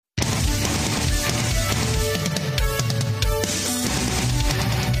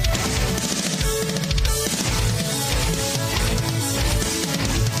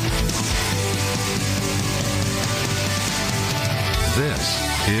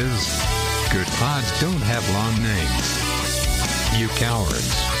is, good pods don't have long names. You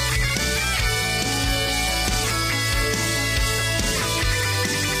cowards.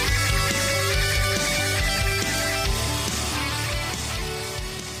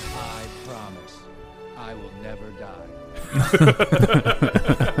 I promise I will never die.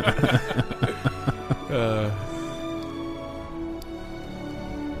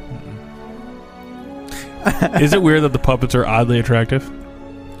 Is it weird that the puppets are oddly attractive?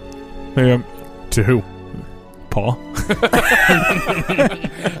 Maybe To who? Paul.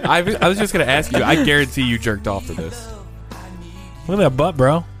 I was just going to ask you. I guarantee you jerked off to this. Look at that butt,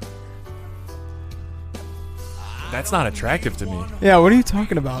 bro. That's not attractive to me. Yeah, what are you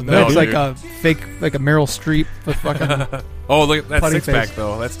talking about? No, That's like dude. a fake, like a Meryl Streep with fucking. Oh, look at that Putty six-pack, face.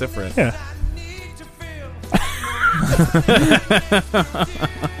 though. That's different. Yeah.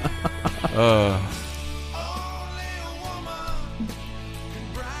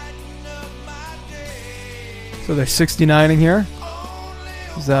 So they're 69 in here.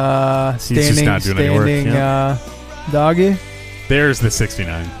 Is He's just not doing any work, doggy. There's the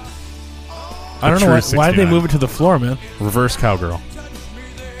 69. I don't know true why did they 69. move it to the floor, man? Reverse cowgirl.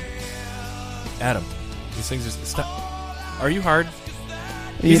 Adam, these things just stop. Are you hard?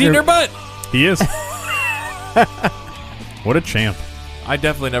 Either- He's eating her butt. He is. What a champ. I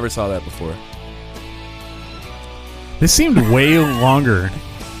definitely never saw that before. This seemed way longer.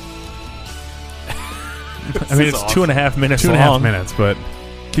 I mean, it's 2.5 minutes 2.5 long. minutes, but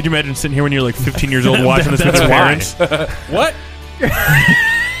Could you imagine sitting here when you're like 15 years old watching this with your That's parents? What?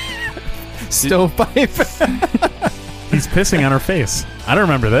 Stovepipe. he's pissing on her face. I don't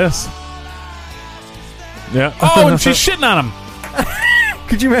remember this. Yeah. Oh, and she's shitting on him.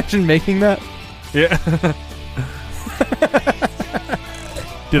 Could you imagine making that? Yeah.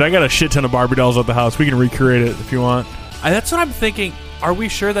 Dude, I got a shit ton of Barbie dolls at the house. We can recreate it if you want. That's what I'm thinking. Are we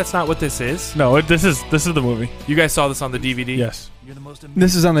sure that's not what this is? No, this is the movie. You guys saw this on the DVD? Yes. You're the most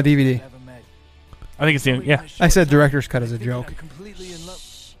This is on the DVD. I've ever met. I think it's the yeah. I said director's cut as a joke. I'm completely in love.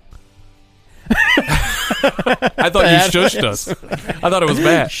 I thought you shushed us. I thought it was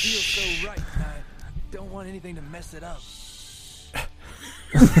bad. Feels so right. I don't want anything to mess it up.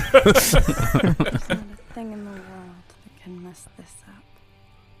 There's not a thing in the world that can mess this up.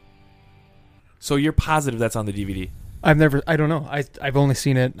 So you're positive that's on the DVD? I don't know. I've only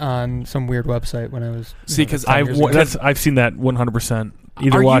seen it on some weird website when I was. See, 'cause 10 years ago. I've seen that 100%.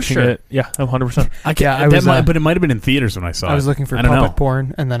 Either Are you watching sure? it, yeah, I'm 100%. Yeah, I was, but it might have been in theaters when I saw it. I was looking for I don't puppet know.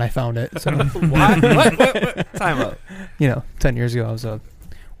 porn, and then I found it. So, What? Time up. 10 years ago, I was a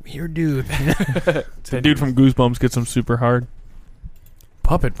weird dude. The dude from Goosebumps gets him super hard.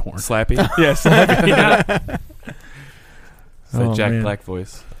 Puppet porn. Slappy. Yes. Yeah. It's that Oh, Jack man. Black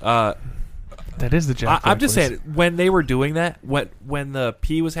voice. That is the Jack. I'm just Black saying, when they were doing that, when the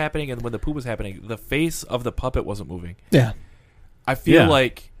pee was happening and when the poo was happening, the face of the puppet wasn't moving. Yeah. I feel Yeah.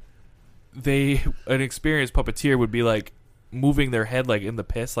 like an experienced puppeteer would be like moving their head like in the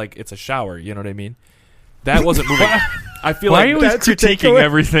piss, like it's a shower. You know what I mean? That wasn't moving. I feel Why like are you always That's your critiquing takeaway?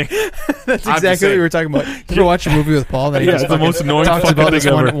 everything? That's I'm exactly just what saying. we were talking about. You ever watch a movie with Paul that he Yeah, just it's the fucking most annoying talks fucking about this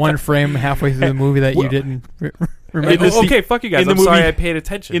thing ever. one frame halfway through the movie that you didn't remember? okay, fuck you guys. in the I'm sorry movie- I paid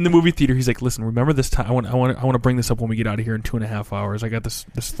attention. In the movie theater, he's like, "Listen, remember this time? I want to bring this up when we get out of here in 2.5 hours. I got this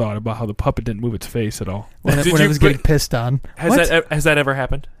thought about how the puppet didn't move its face at all. when Did when I you was put- getting pissed on. has that ever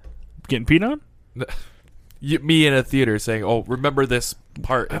happened? Getting peed on? Me in a theater saying, "Oh, remember this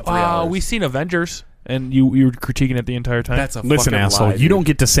part." In 3 hours. We seen Avengers, and you were critiquing it the entire time. That's a Listen, fucking asshole, lie, you dude. don't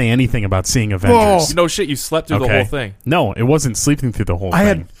get to say anything about seeing Avengers. No shit. You slept through the Okay. whole thing. No, it wasn't sleeping through the whole I thing.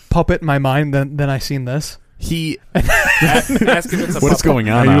 had puppet in my mind, then I seen this. He. Ask if it's a What is puppet. going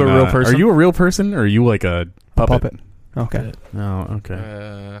on? Are you on, a real person? Are you a real person, or are you like a puppet? Puppet. Okay. No.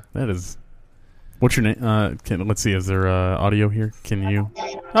 Okay. That is. What's your name? Let's see. Is there audio here? Can you?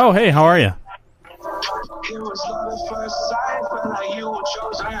 Oh, hey, how are you?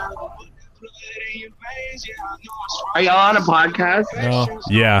 Are y'all on a podcast? No.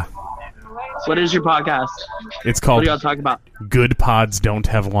 Yeah, What is your podcast? it's What called do y'all talk about? "Good Pods Don't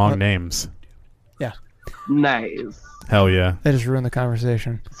Have Long Names." Yeah. Nice. Hell yeah, They just ruined the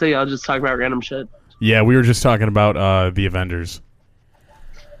conversation. So y'all just talk about random shit. yeah. We were just talking about the Avengers.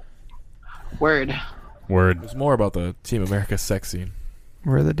 Word. Word. It was more about the Team America sex scene.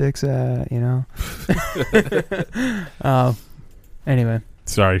 Where the dick's at, Anyway.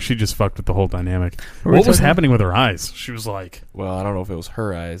 Sorry, she just fucked with the whole dynamic. What were we What was talking happening with her eyes? She was like, Well, I don't know if it was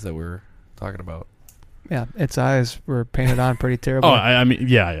her eyes that we're talking about. Yeah, its eyes were painted on pretty terribly. "Oh, I mean,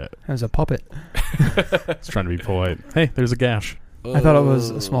 yeah." It was a puppet. It's trying to be polite. Hey, there's a gash. I thought it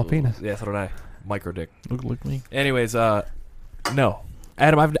was a small penis. Yeah, so did I. Micro dick. Look at me. Anyways, no.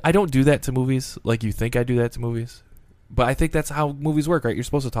 Adam, I don't do that to movies like you think I do that to movies. But I think that's how movies work, right? You're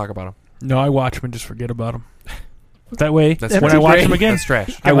supposed to talk about them. No, I watch them and just forget about them. That way, That's when empty I watch brain. them again, That's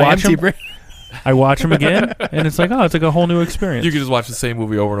trash. I watch them. brain. I watch them again, and it's like, oh, it's like a whole new experience. You can just watch the same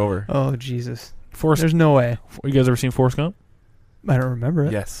movie over and over. Oh Jesus! Forrest, There's no way. you guys ever seen Forrest Gump? I don't remember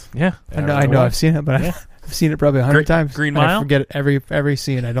it. Yes. Yeah. I know. I've seen it, but Yeah. I've seen it probably 100 times. Green And I Mile? forget every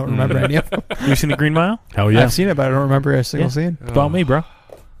scene. I don't remember any of them. You seen The Green Mile? Hell yeah. I've seen it, but I don't remember a single Yeah. scene. It's about me, bro.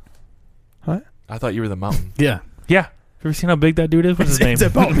 I thought you were the mountain. Yeah. Yeah. Have you ever seen how big that dude is? What's his name? It's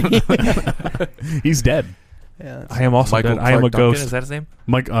about me. He's dead. Yeah, I am also Michael dead. I am a Clark Duncan, ghost. is that his name?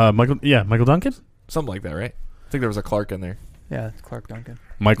 Michael Duncan? Something like that, right? I think there was a Clark in there. yeah, it's Clark Duncan.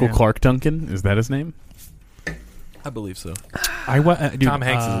 Michael Yeah. Clark Duncan? Is that his name? I believe so. I went. Dude, Tom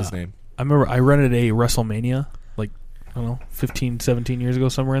Hanks is his name. I remember I rented a WrestleMania, like, I don't know, 15, 17 years ago,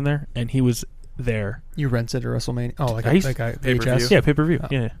 somewhere in there, and he was there. You rented a WrestleMania? Oh, like I a used- pay-per-view. VHS? Yeah, pay-per-view. Oh.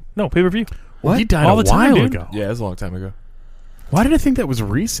 Yeah. No, pay-per-view. Well, he died All a the time, while dude. ago. Yeah, it was a long time ago. Why did I think that was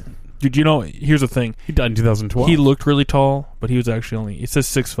recent? Dude, you know, here's the thing. He died in 2012. He looked really tall, but he was actually only, it says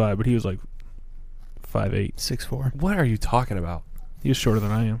 6'5", but he was like 5'8". 6'4". What are you talking about? He was shorter than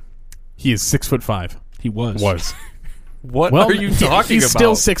I am. He is 6'5". He was. What Well, are you talking he's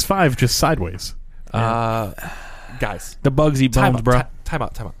about? still 6'5", just sideways. Guys. The bugs eat Time bones, out, bro. time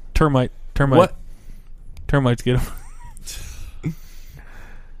out. Termite. What? Termites get him.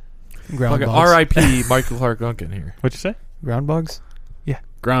 Ground Fucking bugs. R.I.P. Michael Clark Duncan here. What'd you say? Ground bugs?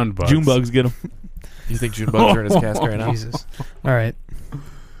 Ground bugs. June bugs get him. You think June bugs are in his cast right now? Jesus. All right.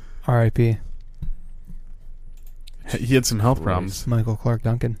 R.I.P. He had some health problems. Michael Clark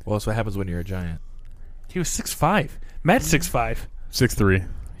Duncan. Well, that's what happens when you're a giant. He was 6'5". Matt's 6'5". 6'3".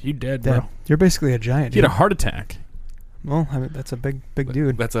 You dead, Damn. bro. You're basically a giant, He had dude. a heart attack. Well, I mean, that's a big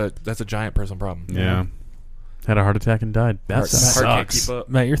dude. That's a giant person problem. Yeah. Had a heart attack and died. That Heart can't sucks. keep up.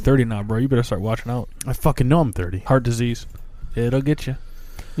 Matt, you're 30 now, bro. You better start watching out. I fucking know I'm 30. Heart disease. It'll get you.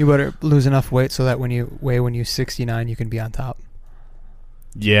 You better lose enough weight so that when you're 69, you can be on top.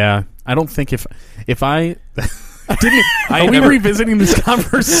 Yeah. I don't think if I didn't. I Are we never- revisiting this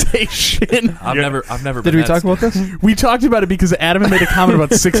conversation? I've never Did been we that talk about skinny. this? We talked about it because Adam had made a comment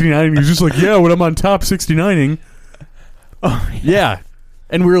about 69, and he was just like, "Yeah, when I'm on top 69ing." Oh, Yeah,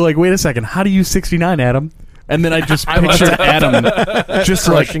 and we were like, "Wait a second, how do you 69, Adam?" And then I just pictured Adam just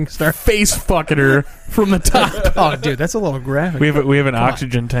like Rushing star. face fucking her from the top. Oh, dude, that's a little graphic. We have an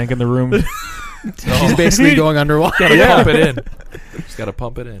oxygen tank in the room. She's basically going underwater. Gotta pump it in. Just gotta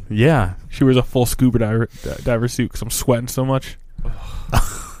pump it in. Yeah, She wears a full scuba diver suit because I'm sweating so much.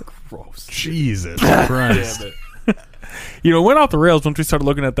 Gross. Jesus Christ. Damn it. You know, it went off the rails once we started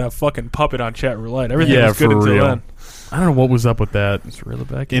looking at that fucking puppet on chat roulette. Everything Yeah, was good for until real. then. I don't know what was up with that Let's reel it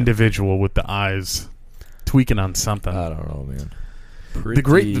back in. individual with the eyes tweaking on something. I don't know, man.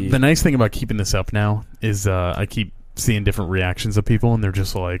 The nice thing about keeping this up now is I keep seeing different reactions of people, and they're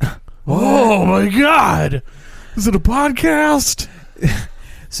just like, "Oh my god, is it a podcast?"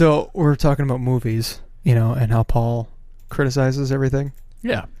 So we're talking about movies, and how Paul criticizes everything.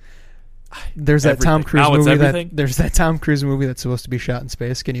 Yeah, There's that Tom Everything. Cruise Now it's movie everything? there's that Tom Cruise movie that's supposed to be shot in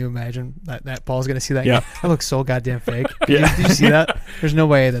space. Can you imagine that Paul's going to see that? Yeah. That looks so goddamn fake. Yeah. Did you see that? There's no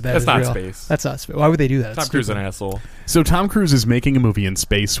way that That's is not real. space. That's not space. Why would they do that? Tom It's Cruise an stupid. asshole. so Tom Cruise is making a movie in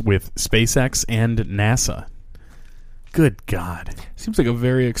space with SpaceX and NASA. Good God, Seems like a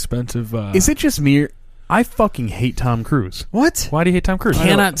very expensive. is it just me? I fucking hate Tom Cruise. What? Why do you hate Tom Cruise?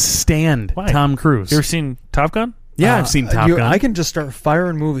 Cannot stand Why? Tom Cruise. You ever seen Top Gun? Yeah, I've seen Top Gun. I can just start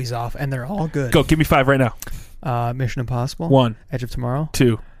firing movies off, and they're all good. Go, give me 5 right now. Mission Impossible. 1, Edge of Tomorrow.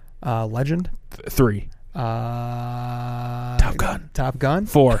 2, Legend. 3, Top Gun.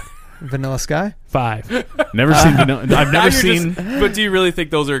 4, Vanilla Sky. 5. Never seen. I've Now never you're seen. But do you really think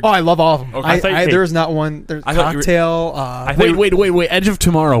those are? Oh, I love all of them. Okay. I thought you- There's not one. There's I thought you were- Cocktail. I thought Wait! Edge of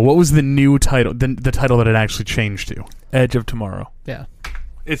Tomorrow. What was the new title? The title that it actually changed to? Edge of Tomorrow. yeah.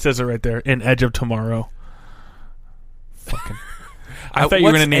 It says it right there. In Edge of Tomorrow. Fucking. I thought you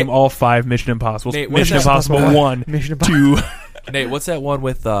were what's going to name Ed- all 5 Mission Impossibles. Nate, what's Mission that- Impossible 1, Mission Impossible. 2. Nate, what's that one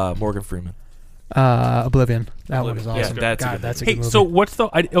with Morgan Freeman? Oblivion. That one is Oblivion. awesome. Yeah, that's a God, good that's a Hey, good movie. so what's the...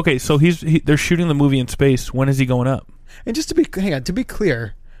 okay, so they're shooting the movie in space. When is he going up? And just to be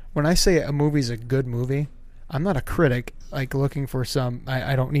clear, when I say a movie's a good movie, I'm not a critic. Like looking for some.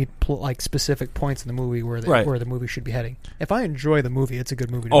 I don't need specific points in the movie where Right. where the movie should be heading. If I enjoy the movie, it's a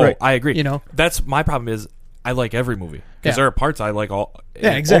good movie. to Oh, me. I agree. You know? That's my problem is I like every movie because Yeah. there are parts I like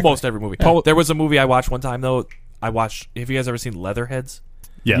Yeah, exactly. almost every movie. There was a movie I watched one time though. Have you guys ever seen Leatherheads?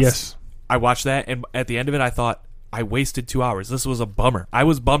 Yes. I watched that, and at the end of it, I thought I wasted 2 hours. This was a bummer. I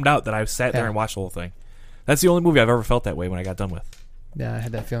was bummed out that I sat there Yeah. and watched the whole thing. That's the only movie I've ever felt that way when I got done with. Yeah, I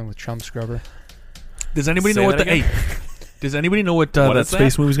had that feeling with Chum Scrubber. Does anybody Say know what that the again? Does anybody know what What that is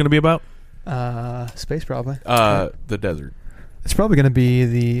space that? movie is going to be about? Space probably. The desert. It's probably going to be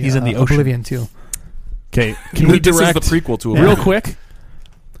the He's in the ocean. Oblivion 2. Okay, can we This direct is the prequel to real quick?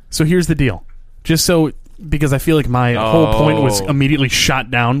 So here's the deal. Just so, because I feel like my whole point was immediately shot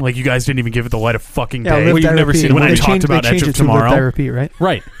down. Like you guys didn't even give it the light of fucking Yeah, day. Live, Well, Die, you've never Repeat. seen it when I They talked changed- about they Edge changed of it to Live, Tomorrow. Die, Repeat, right?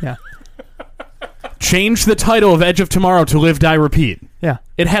 Right. Yeah. Change the title of Edge of Tomorrow to Live, Die, Repeat. Yeah.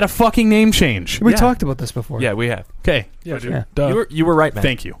 It had a fucking name change. We Yeah. talked about this before. Yeah, we have. Okay. Yeah. You were right, man.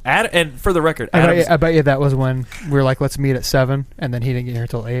 Thank you. And for the record, I bet you that was when we were like, let's meet at 7, and then he didn't get here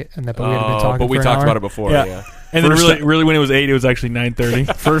till 8, and that but we had been talking but we for an talked hour. about it before. Yeah. Yeah. And then First really when it was 8, it was actually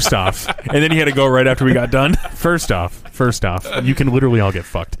 9:30. First off, And then he had to go right after we got done. first off, you can literally all get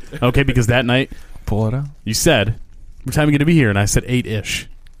fucked. Okay, because that night Pull it out. you said, what time are you going to be here? And I said 8-ish.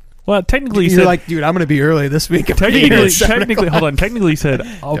 Well, technically, he You're said, like, dude, I'm going to be early this week. technically, hold on. Technically, he said,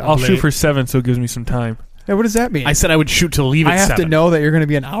 I'll shoot late. for 7, so it gives me some time. Yeah, what does that mean? I said I would shoot to leave at I have 7. to know that you're going to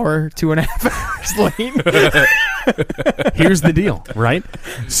be an hour, 2.5 hours late. Here's the deal, right?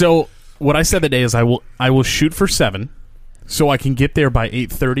 So what I said that day is I will shoot for 7 so I can get there by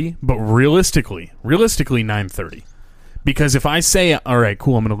 8:30, but realistically 9:30. Because if I say, all right,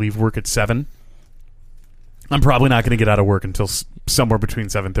 cool, I'm going to leave work at 7, I'm probably not going to get out of work until somewhere between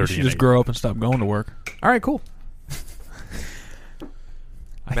 7:30 You and should just 8. grow up and stop going to work. All right, cool.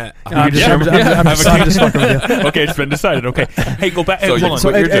 Matt, I'm just fucking with you. Okay, it's been decided. Okay. Hey, go back. So hold you- on. So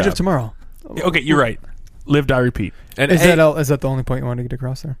Quit your Edge job. of Tomorrow. Okay, you're right. Live, die, repeat. and Is hey, that the only point you wanted to get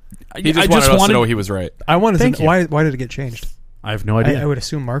across there? he just wanted us to know he was right. I wanted Thank to you. why did it get changed? I have no idea. I would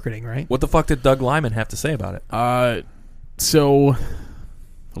assume marketing, right? What the fuck did Doug Lyman have to say about it? So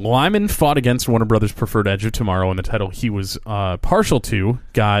Lyman fought against Warner Brothers' preferred Edge of Tomorrow, and the title he was partial to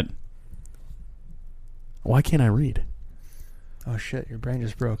got... Why can't I read? Oh shit, your brain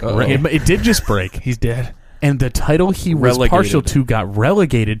just broke. Uh-oh. It did just break. He's dead. And the title he was Relegated. partial to got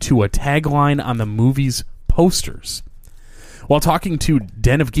relegated to a tagline on the movie's posters. While talking to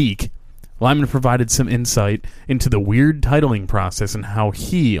Den of Geek, Lyman provided some insight into the weird titling process and how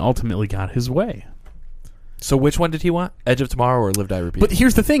he ultimately got his way. So which one did he want? Edge of Tomorrow or Live, Die, Repeat? But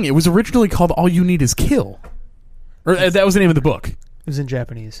here's the thing. It was originally called All You Need Is Kill. Or that was the name of the book. It was in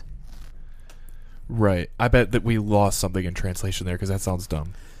Japanese. right. I bet that we lost something in translation there because that sounds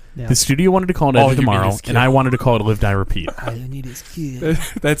dumb. Yeah. The studio wanted to call it All Edge of You Need Tomorrow, Is Kill. and I wanted to call it Live, Die, Repeat. All you need is kill.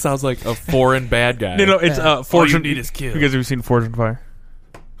 That sounds like a foreign bad guy. No, it's Forge and need is kill. You guys have seen Forge and Fire?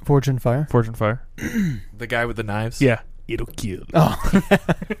 Forge and Fire. Forge and Fire? The guy with the knives? Yeah. It'll kill. Oh,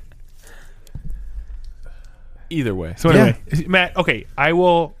 Either way. So anyway, Matt, okay,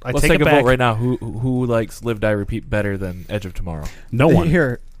 let's Let's take a vote right now. Who likes Live, Die, Repeat better than Edge of Tomorrow? No one.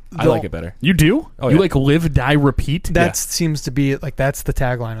 here. I like it better. You do? Oh, You yeah. like Live, Die, Repeat? That seems to be like that's the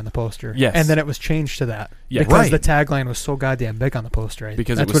tagline on the poster. Yes. and then it was changed to that Yeah. because Right. the tagline was so goddamn big on the poster.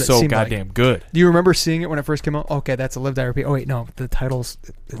 Because That's it was what so seemed like. goddamn good. Do you remember seeing it when it first came out? Okay, that's a Live, Die, Repeat. Oh wait, no, the title's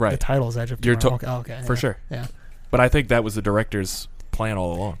Right. The title's Edge of You're Tomorrow. Okay, For yeah. sure. Yeah, But I think that was the director's plan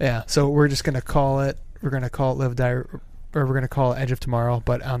all along. yeah. So we're just gonna call it. We're gonna call it Live, Die, or we're gonna call it Edge of Tomorrow.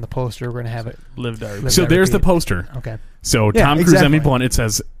 But on the poster, we're gonna have it. Live, die, repeat. Live, So Die, there's the Repeat. poster. Okay. So Yeah, Tom Cruise, exactly. Emily Blunt, it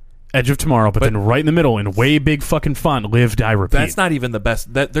says Edge of Tomorrow, but then right in the middle in way big fucking font, Live, Die, Repeat. That's not even the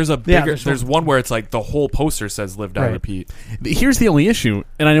best. There's a Yeah, bigger. there's one where it's like the whole poster says Live, Die, Right. Repeat. Here's the only issue,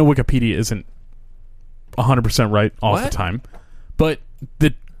 and I know Wikipedia isn't 100% right all the What? time, but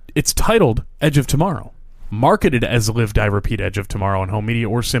it's titled Edge of Tomorrow, marketed as Live, Die, Repeat, Edge of Tomorrow on home media,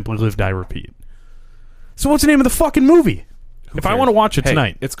 or simply Live, Die, Repeat. So what's the name of the fucking movie? If I cares? want to watch it Hey,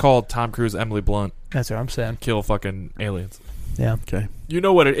 tonight. it's called Tom Cruise, Emily Blunt, That's what I'm saying. kill fucking aliens. Yeah. Okay. You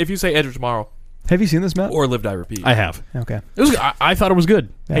know what? If you say Edge of Tomorrow Have you seen this, Matt? or Live, Die, Repeat, I have. Okay. It was. I thought it was good.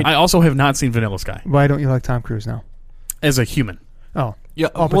 Yeah. I also have not seen Vanilla Sky Why don't you like Tom Cruise now? as a human. Oh. yeah.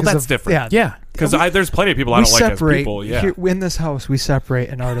 Oh, well, because that's of- different. Yeah. Yeah. Because there's plenty of people I We don't like as separate people. Yeah. here, in this house. We separate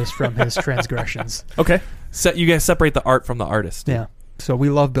an artist from his transgressions. Okay. You guys separate the art from the artist. Yeah. So we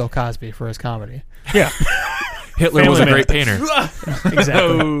love Bill Cosby for his comedy. Yeah. Hitler was a Family great painter. Exactly.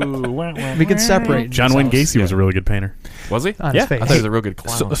 Oh, We can separate. John this Wayne house Gacy was a really good painter. Was he? on Yeah, his face. I thought he was a real good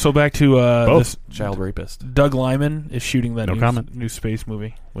clown. So back to Both. this. Child rapist. Doug Lyman is shooting that No new, comment. new space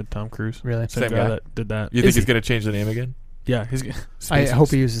movie with Tom Cruise. Really? Same Same guy guy? that did that. You Is think he's he? going to change the name again? Yeah, he's. I hope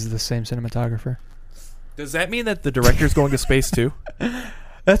he uses the same cinematographer. Does that mean that the director's going to space too?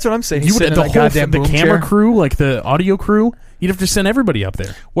 That's what I'm saying. You He's would sitting the in that whole goddamn the boom camera chair. crew, like the audio crew. You'd have to send everybody up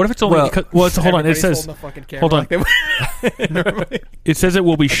there. What if it's only? Well, it's, hold on. It Everybody's says. holding the fucking camera hold on. like they would normally. It says it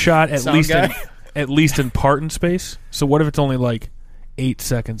will be shot at Sound least guy. at least in part in space. So what if it's only like 8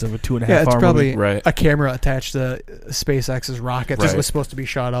 seconds of a 2.5 Yeah, it's hour probably movie. Right. a camera attached to SpaceX's rocket that Right. was supposed to be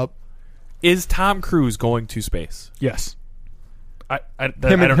shot up. Is Tom Cruise going to space? Yes. Him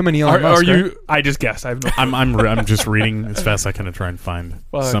and Elon are Musk, you? right? I just guessed. I have no. I'm just reading as fast as I can to try and find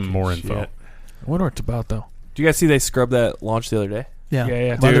some more info. shit. I wonder what it's about though. Do you guys see they scrubbed that launch the other day? Yeah,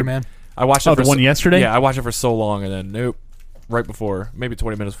 Yeah. Weatherman. I watched it Oh, for the one yesterday? Yeah, I watched it for so long, and then nope, right before, maybe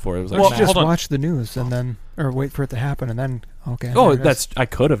 20 minutes before, it was like, Well, nah. just hold on. watch the news and then, or wait for it to happen and then, okay. Oh, there it is. that's I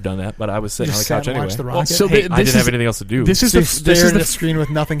could have done that, but I was sitting on Just the couch sat and anyway. watched the Well, rocket. so Hey, this I didn't is have anything else to do. this is So you the stare this is at the the screen with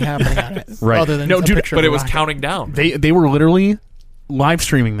nothing happening on it, Right. Other than No, a dude, picture but of it the was rocket. counting down. they were literally live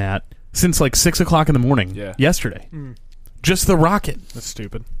streaming that since like 6 o'clock in the morning Yeah. yesterday. Mm. Just the rocket. That's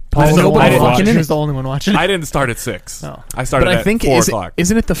stupid. Paul was There's the nobody one didn't watching watching. it. He was the only one watching. I didn't start at 6. Oh. I started But I at think 4 o'clock.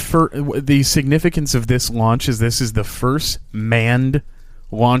 isn't it the significance of this launch is this is the first manned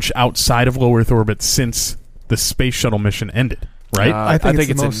launch outside of low Earth orbit since the space shuttle mission ended, right? I think it's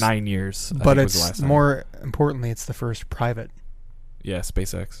it's the in most- 9 years. I But think was the last it's time. more importantly, it's the first private Yeah,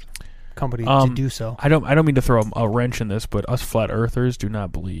 SpaceX. company to Um, do so. I don't mean to throw a wrench in this, but us flat earthers do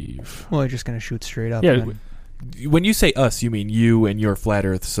not believe. Well, they're just going to shoot straight up. Yeah, and then- When you say us, you mean you and your Flat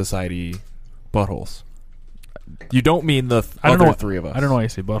Earth Society buttholes. You don't mean the I don't other know. three of us. I don't know why you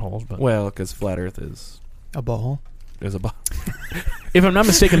say buttholes, but Well, because Flat Earth is a butthole. a butt. If I'm not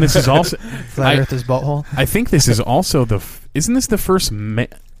mistaken, this is also. Flat I- Earth is butthole. I think this is also isn't this the first?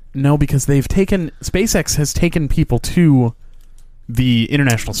 No, because they've taken SpaceX has taken people to the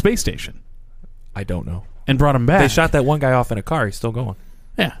International Space Station I don't know. and brought them back. They shot that one guy off in a car. He's still going.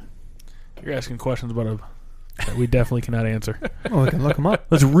 Yeah. you're asking questions about that we definitely cannot answer. Well, we can look them up.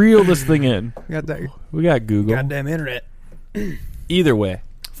 Let's reel this thing in. We got that We got Google. goddamn internet. Either way,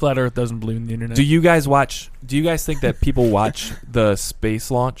 Flat Earth doesn't believe in the internet. do you guys think that people watch the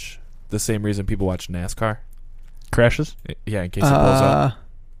space launch the same reason people watch NASCAR? crashes? Yeah, in case it blows up.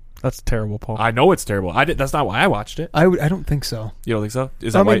 That's terrible, Paul. I know it's terrible. That's not why I watched it. I don't think so. You don't think so?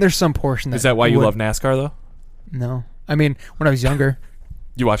 Is I that mean, why? there's some portion. Is that why you would- love NASCAR though? No, I mean, when I was younger,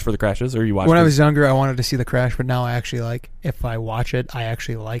 You watch for the crashes, or you watch when I for- was younger, I wanted to see the crash, but now I actually like. If I watch it, I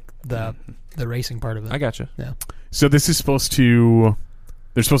actually like the racing part of it. I gotcha. So this is supposed to.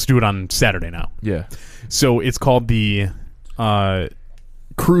 They're supposed to do it on Saturday now. Yeah. So it's called the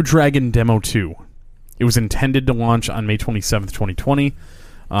Crew Dragon Demo 2. It was intended to launch on May 27th, 2020.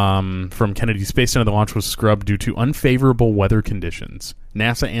 From Kennedy Space Center, the launch was scrubbed due to unfavorable weather conditions.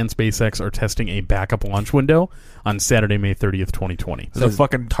 NASA and SpaceX are testing a backup launch window on Saturday, May 30th, 2020. There's a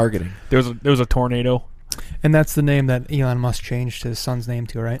fucking targeting. there was a tornado. And that's the name that Elon Musk changed his son's name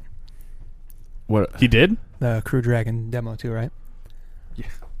to, right? What? He did? The Crew Dragon Demo 2, right?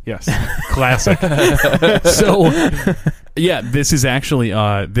 Yes. Classic. So, yeah, this is actually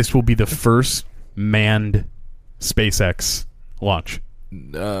this will be the first manned SpaceX launch.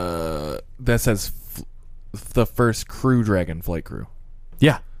 That says the first Crew Dragon flight crew.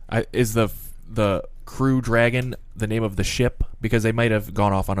 Yeah. Is the Crew Dragon the name of the ship? Because they might have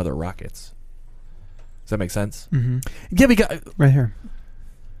gone off on other rockets. Does that make sense? Mm-hmm. Yeah, because Right here.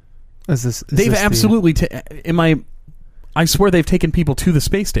 Is this? they've absolutely. I swear they've taken people to the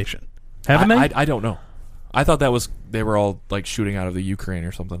space station, haven't they? I don't know. I thought that was they were all like shooting out of the Ukraine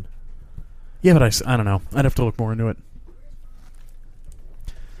or something. Yeah, but I don't know. I'd have to look more into it.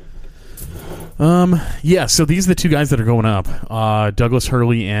 Yeah. So these are the two guys that are going up: Douglas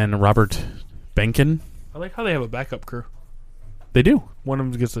Hurley and Robert Benkin. I like how they have a backup crew. They do. One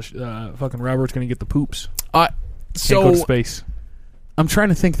of them gets the fucking Robert's going to get the poops. Can't go So to space. I'm trying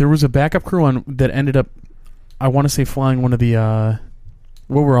to think. There was a backup crew on that ended up. I want to say flying one of the.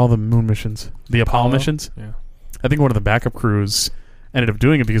 What were all the moon missions? The Apollo missions. Yeah. I think one of the backup crews ended up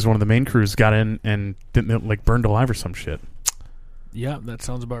doing it because one of the main crews got in and didn't like burned alive or some shit. Yeah, that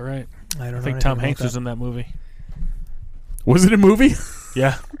sounds about right. I don't know. I think anything Tom about Hanks that. was in that movie. Was it a movie?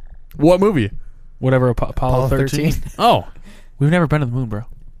 Yeah. What movie? Whatever, Apollo 13. Oh, We've never been to the moon, bro.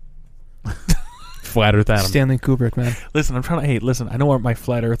 Flat Earth Adam. Stanley Kubrick, man. Listen, I'm trying to. Hey, listen. I know my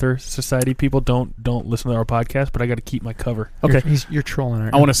Flat Earther Society people don't listen to our podcast, but I got to keep my cover. Okay. You're trolling,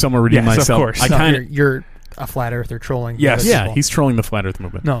 aren't I you? want to somewhere redeem Yes, of myself. course. I No, kind of you're a flat earther trolling. Yes. other yeah. people. He's trolling the Flat Earth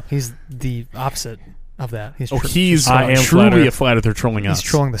movement. No, he's the opposite of that. He's He's I am Flat truly Earth. a Flat Earther trolling he's us.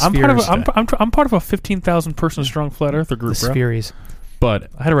 trolling the I'm spheres. I'm part of a 15,000 person strong Flat Earther the group, bro. spheres.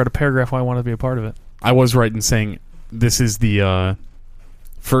 But I had to write a paragraph why I wanted to be a part of it. I was right in saying this is the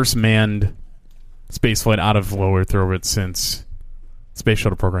first manned space flight out of low Earth orbit since space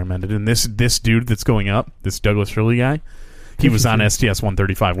shuttle program ended. And this dude that's going up, this Douglas Hurley guy, he was on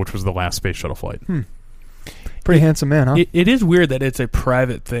STS-135, which was the last space shuttle flight. Pretty handsome man, huh? It is weird that it's a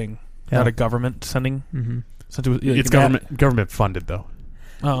private thing, Yeah. not a government sending. Mm-hmm. Since it was, It's government funded though.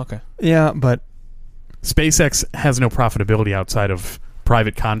 Oh, okay. Yeah, but SpaceX has no profitability outside of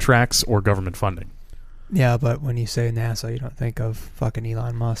private contracts or government funding. when you say NASA, you don't think of fucking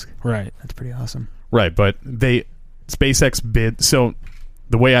Elon Musk. Right. That's pretty awesome. Right, but SpaceX bid. So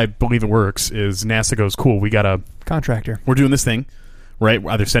the way I believe it works is NASA goes, cool, Contractor. we're doing this thing, right?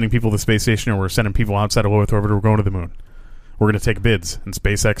 We're either sending people to the space station or we're sending people outside of low Earth orbit or we're going to the moon. We're going to take bids, and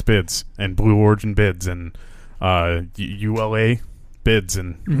SpaceX bids, and Blue Origin bids, and ULA bids,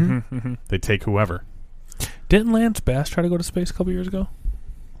 and they take whoever. Didn't Lance Bass try to go to space a couple years ago?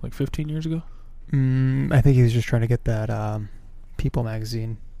 Like 15 years ago? I think he was just trying to get that People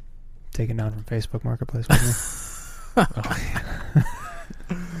magazine taken down from Facebook Marketplace.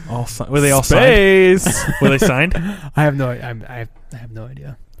 Were they all signed? Were they signed? I have no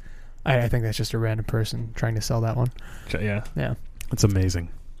idea. I think that's just a random person trying to sell that one. Yeah. Yeah. It's amazing.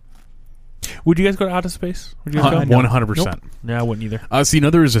 Would you guys go to outer space? Would you guys go? 100%. No, I wouldn't either. So you know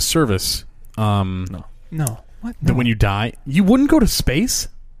there is a service No. No. What? that No. when you die, you wouldn't go to space?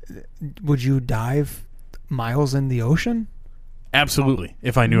 Would you dive miles in the ocean? Absolutely.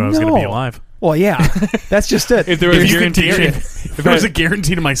 If I knew I was going to be No. alive. Well, yeah. That's just it. If there was If a you could guarantee, if there was a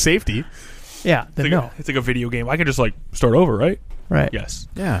guarantee to my safety. Yeah. Then no. it's like a video game. I can just like start over, right? Right. Yes.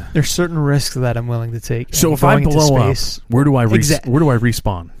 Yeah. There's certain risks that I'm willing to take. So and if I going into blow up, space, where do I Exact- where do I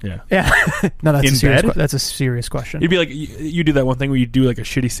respawn? Yeah. Yeah. No, that's In a serious. bed? That's a serious question. You'd be like, you do that one thing where you do like a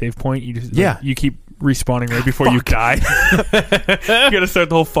shitty save point. You just Yeah. you keep respawning right before you die. You got to start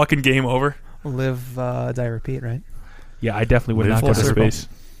the whole fucking game over. Live, die, repeat. Right. Yeah, I definitely would Live not go to full circle. space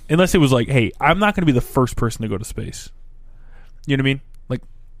unless it was like, hey, I'm not going to be the first person to go to space. You know what I mean? Like,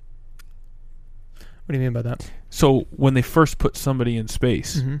 What do you mean by that? so when they first put somebody in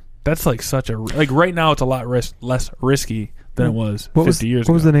space, Mm-hmm. that's like such a like right now it's a lot less risky than it was 50 years What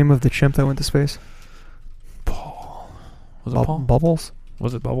ago. was the name of the chimp that went to space? Paul? Was it Paul? Bubbles.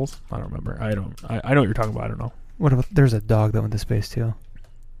 Was it Bubbles? I don't remember. I know what you're talking about. I don't know. What about? There's a dog that went to space too.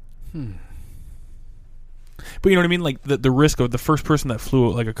 But you know what I mean? Like the risk of the first person that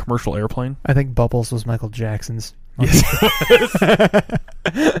flew like a commercial airplane. I think Bubbles was Michael Jackson's. Yes.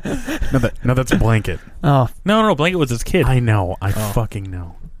 No, that's Blanket. Oh, No, Blanket was his kid. I know. I Oh. fucking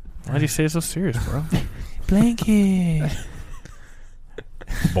know. Why'd you say it so serious, bro? Blanket.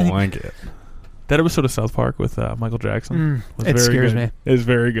 Blanket. That episode of South Park with Michael Jackson was it very scares good. me. It was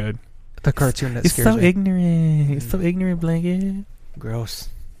very good. The cartoon that scares me. ignorant. It's so ignorant, Blanket. Gross.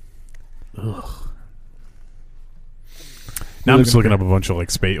 Now I'm just looking up a bunch of like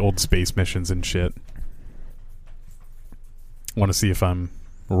old space missions and shit. Want to see if I'm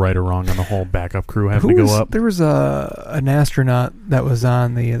right or wrong on the whole backup crew having to go up. There was an astronaut that was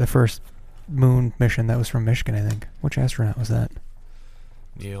on the first moon mission that was from Michigan, I think. Which astronaut was that?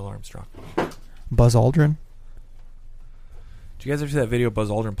 Neil Armstrong. Buzz Aldrin? Did you guys ever see that video of Buzz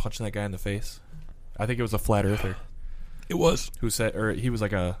Aldrin punching that guy in the face? I think it was a flat earther. It was. Who said, or he was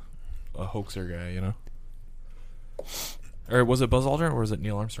like a hoaxer guy, you know? Or was it Buzz Aldrin or was it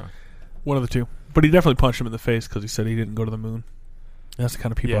Neil Armstrong? One of the two. But he definitely punched him in the face because he said he didn't go to the moon. That's the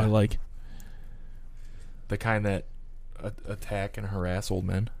kind of people Yeah. I like. The kind that attack and harass old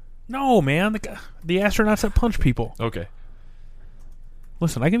men. No, man. The astronauts that punch people. Okay.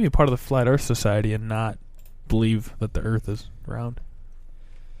 Listen, I can be a part of the Flat Earth Society and not believe that the Earth is round.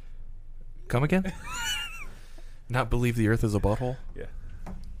 Come again? Not believe the earth is a butthole? Yeah.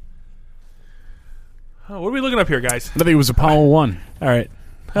 Oh, what are we looking up here, guys? I think it was Apollo 1. All right.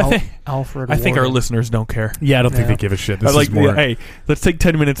 Alfred I think our Warren. listeners don't care. Yeah, I don't think Yeah. they give a shit. This I like is more. hey, let's take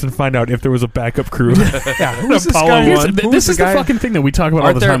 10 minutes and find out if there was a backup crew. Yeah, who's this Apollo guy? Here's one. the- Who's this the is the guy? fucking thing that we talk about all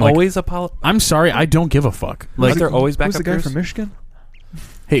Aren't the there time. Like, always Apollo? I'm sorry, I don't give a fuck. Like, Like, there always Who's backup the guy crews? from Michigan?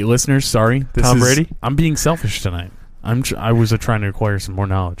 hey, listeners, sorry. This Tom is- Brady? I'm being selfish tonight. I was trying to acquire some more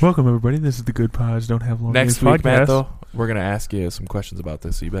knowledge. Welcome, everybody. This is the Good Pods Don't Have Long Next Names week, Matt, podcast. though, we're going to ask you some questions about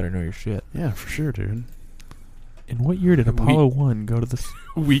this, so you better know your shit. Yeah, for sure, dude. In what year did Apollo 1 go to the...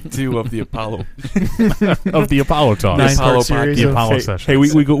 Week 2 of the Apollo. Of the Apollo talk. Nine Apollo part series the of- Apollo hey, session. hey,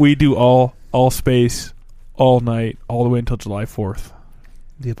 we do all space, all night, all the way until July 4th.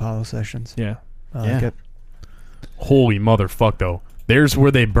 The Apollo sessions. Yeah. I like Yeah. it. Holy motherfuck, though. There's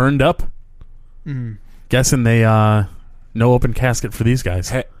where they burned up. Mm. Guessing they, no open casket for these guys.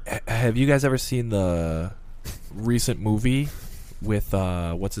 Have you guys ever seen the recent movie with,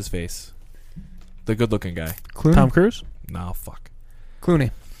 what's his face? The good-looking guy. Clooney? Tom Cruise? No, fuck. Clooney.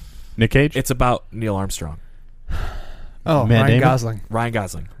 Nick Cage? It's about Neil Armstrong. Oh, Matt Ryan Damon? Gosling. Ryan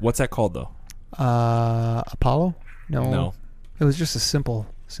Gosling. What's that called, though? Apollo? No. It was just a simple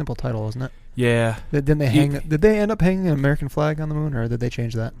title, wasn't it? Yeah. Didn't they hang? Did they end up hanging an American flag on the moon, or did they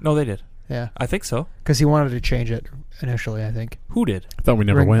change that? No, they did. Yeah, I think so. because he wanted to change it initially. I think. Who did? I thought we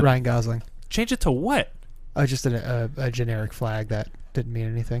never went. Ryan Gosling. Change it to what? Just a generic flag that didn't mean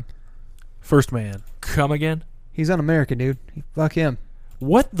anything. First Man. Come again? He's un-American, dude. Fuck him.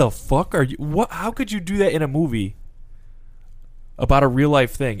 What the fuck are you? What? How could you do that in a movie about a real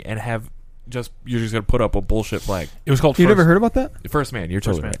life thing and have you're just gonna put up a bullshit flag? It was called You First. never heard about that? First Man, you're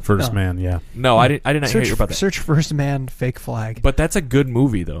totally right. First No. Man, yeah. No, I didn't hear about that. Search First Man fake flag. But that's a good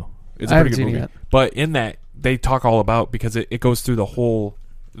movie, though. It's a I pretty haven't good seen it movie. yet. But in that, they talk all about because it goes through the whole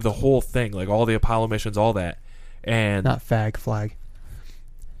thing, like all the Apollo missions, all that, and Not fag flag.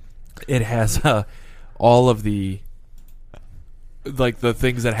 it has all of the like the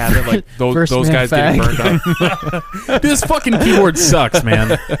things that happen, like those First those Man guys getting fag. burned up. This fucking keyboard sucks,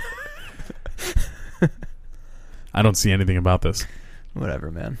 man. I don't see anything about this.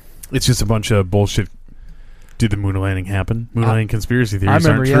 Whatever, man. It's just a bunch of bullshit. Did the moon landing happen? Moon landing conspiracy I theories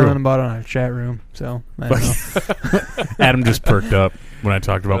remember aren't yelling true. about it on a chat room, so I don't know. Adam just perked up when I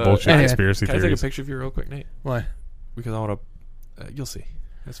talked about bullshit anyway, conspiracy Can I take a theories. picture of you real quick, Nate? Why? Because I want to. You'll see.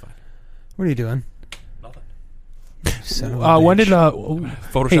 That's fine. What are you doing? Nothing. Son of a When did bitch.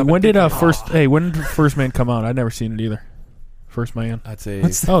 Photoshop. hey when did it. first hey when did First Man come out? I'd never seen it either. First Man. I'd say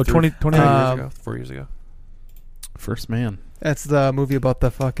What's Oh, 3 20 years ago, 4 years ago. First Man. That's the movie about the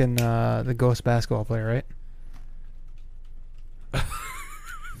fucking the ghost basketball player, right?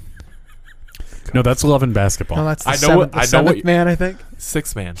 No, that's Love and Basketball. No, that's the I know what- seventh, the I know seventh what- man, I think.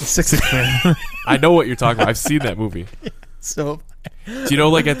 Sixth Man. The sixth man. I know what you're talking about. I've seen that movie. So Do you know,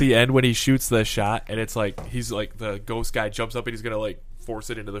 like at the end when he shoots the shot and it's like he's like the ghost guy jumps up and he's gonna like force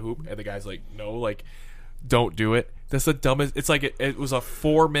it into the hoop and the guy's like, no, like don't do it. That's the dumbest. It's like it was a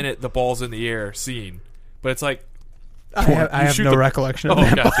 4-minute the ball's in the air scene, but it's like I have shoot no the- recollection of oh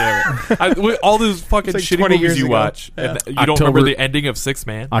that. god damn it! all those fucking It's like shitty 20 movies years you ago. watch, Yeah. and you don't remember October- the ending of Sixth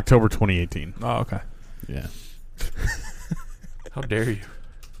Man. October 2018. Oh, okay. Yeah. How dare you?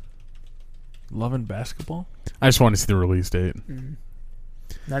 Love and Basketball? I just wanted to see the release date.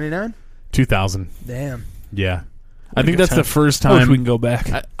 99? 2000. Damn. Yeah. I think good that's the time. first I wish we time. can go back.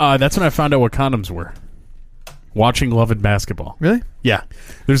 That's when I found out what condoms were. Watching Love and Basketball. Really? Yeah.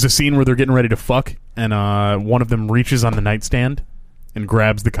 There's a scene where they're getting ready to fuck, and one of them reaches on the nightstand and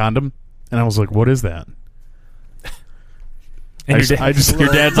grabs the condom, and I was like, what is that? And your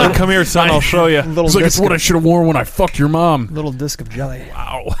dad's like, come here, son, I'll show you. Little It's like, it's disc, what I should have worn when I fucked your mom. little disc of jelly.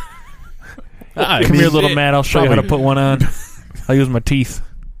 Wow. Come here, little man, I'll show you how to put one on. I'll use my teeth.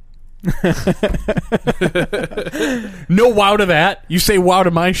 No wow to that. You say wow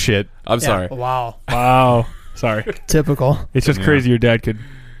to my shit. I'm sorry. Wow. Wow. Sorry. Typical. It's just Yeah. crazy your dad could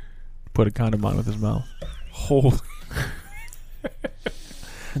put a condom on with his mouth. Holy.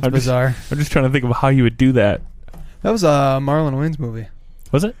 It's bizarre. I'm just trying to think of how you would do that. That was a Marlon Wayans movie.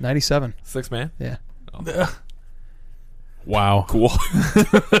 Was it? 97. Sixth Man. Yeah. Wow. Cool. I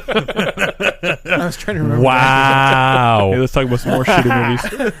was trying to remember. Hey, Wow. let's talk about some more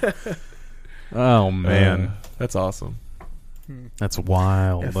shitty movies. Oh, man. That's awesome. That's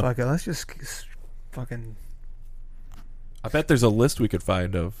wild. Yeah, fuck it. Let's just fucking. I bet there's a list we could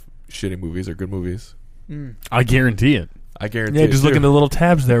find of shitty movies or good movies. I guarantee it. I guarantee. Yeah, it, just too. look at the little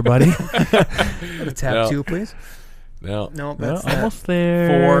tabs there, buddy. The tab No. 2, please. No. No, Well, that's that. almost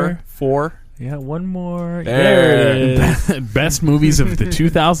there. Four. Yeah, one more. There. it is. Best movies of the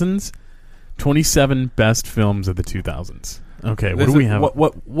 2000s. 27 best films of the 2000s. Okay, what do we have? What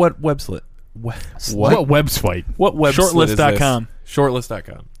website? What website? What website is this? Shortlist.com.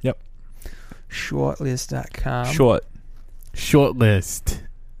 Shortlist.com. Shortlist.com. Short. Shortlist.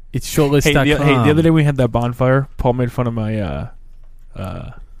 It's Hey, shortlist.com. the other day we had that bonfire. Paul made fun of my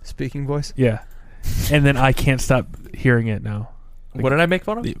Speaking voice. yeah. And then I can't stop hearing it now. What did I make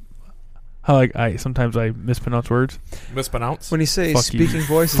fun of? How I sometimes I mispronounce words. Mispronounce? When you say Fuck you. speaking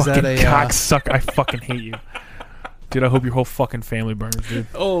voice, is Fucking that a cocksucker. I fucking hate you. Dude, I hope your whole fucking family burns, dude.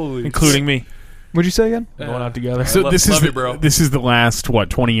 Holy Including me. what'd you say again? We're going out together. So Love- this is love the, you, bro. This is the last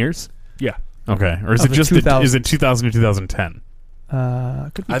 20 years? Yeah. Okay, or is Of it the just 2000s. is it 2000 to 2010?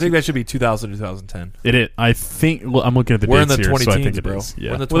 Could be I think that should be 2000 to 2010. I think. Well, I'm looking at the We're in dates the here, 20 so I think teens, it bro. is. We're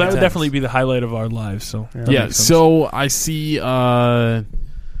Yeah. in the Well, that would 2010s. definitely be the highlight of our lives. So Yeah. that Yeah. makes sense. So I see.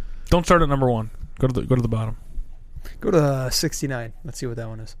 Don't start at number one. Go to the bottom. Go to 69. Let's see what that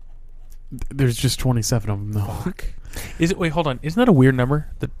one is. There's just 27 of them, though. Fuck. Is it? Wait, hold on. Isn't that a weird number?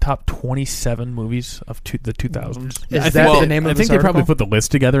 The top 27 movies of the 2000s. Is I that think, the name of I this think they probably article? put the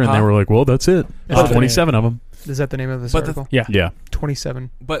list together, and they Huh? were like, "Well, that's it. Is that the 27 of them." Is that the name of this But the- article? Yeah. Yeah.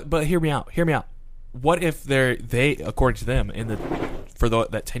 27. But hear me out. Hear me out. What if they according to them in the for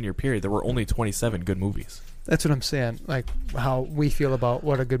that 10-year period there were only 27 good movies? That's what I'm saying. Like how we feel about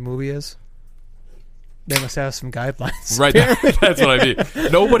what a good movie is. They must have some guidelines. Right. That's what I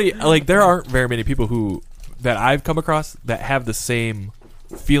mean. Nobody, like, there aren't very many people that I've come across that have the same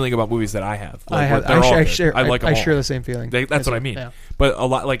feeling about movies that I have. Like, I have. they're all I good. share. I like them I all. share the same feeling. That's what I mean. Yeah. But a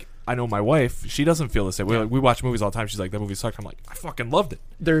lot, like, I know my wife, she doesn't feel the same. We watch movies all the time. She's like, that movie sucked. I'm like, I fucking loved it.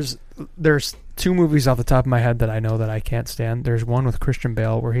 There's 2 movies off the top of my head that I know that I can't stand. There's one with Christian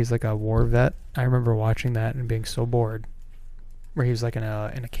Bale where he's like a war vet. I remember watching that and being so bored. Where he was like in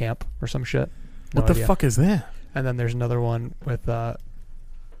a camp or some shit. No What the idea. fuck is that? And then there's another one with a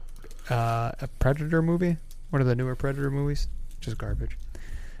Predator movie. One of the newer Predator movies. Just garbage.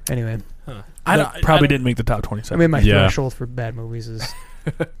 Anyway, That probably didn't make the top 27. I mean, my Yeah. threshold for bad movies is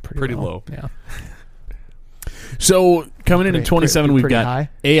Pretty low. Yeah. So coming in at Pretty- 27, pretty- we've pretty got high?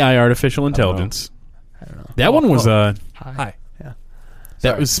 AI, artificial intelligence. I don't know. That one was High. Hi. Yeah.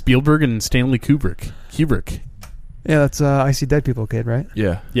 that was Spielberg and Stanley Kubrick. Yeah, that's I See Dead People kid, right?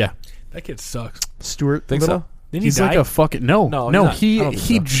 Yeah. Yeah, That kid sucks. Stuart Think Little. so? Didn't he's he like die? a fucking no. No, he's not. I he don't think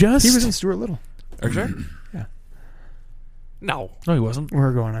he so. just He was in Stuart Little. Are you sure? Yeah. No. No, he wasn't.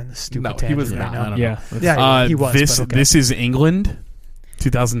 We're going on this stupid No, he tangent was right not. now. I don't Yeah. Yeah, he was. This but okay. this is England,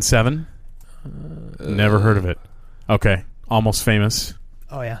 2007. Never heard of it. Okay, Almost Famous.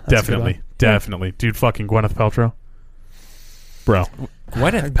 Oh yeah, that's a good one. Definitely, dude. Fucking Gwyneth Paltrow, bro.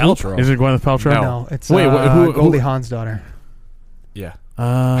 Gwyneth Paltrow. Is it Gwyneth Paltrow? No. No, it's Wait, who- Goldie Hawn's daughter. Yeah.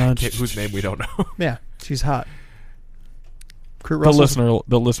 Uh, Whose name we don't know. Yeah, she's hot. Kurt The Russell's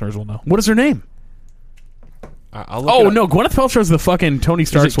listeners will know. what is her name? I'll look Oh it up. no, Gwyneth Paltrow's the fucking Tony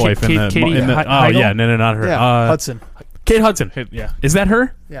Stark's Kate- wife. Katie in the, oh Heigl? yeah, no, not her. Yeah, Hudson. Kate Hudson. Yeah. Is that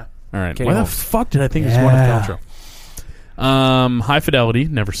her? Yeah. All right. Katie Why the Holmes. fuck did I think Yeah. it was Gwyneth Paltrow? High Fidelity.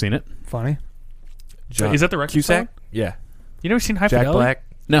 Never seen it. Funny. John Is that the record Cusack? song? Yeah. You never seen High Jack Fidelity? Black.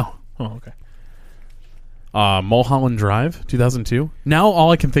 No. Oh, okay. Mulholland Drive, 2002. Now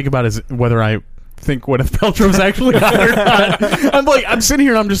all I can think about is whether I think Gwyneth Paltrow's actually hot or not. I'm sitting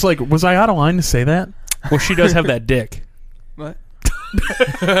here and I'm just like, was I out of line to say that? Well, she does have that dick. What?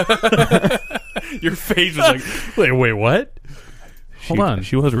 Your face was like, Wait, what? Hold on.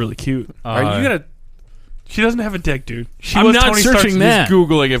 She was really cute. Are you gonna? She doesn't have a dick, dude. She I'm was not Tony searching Stark's- that.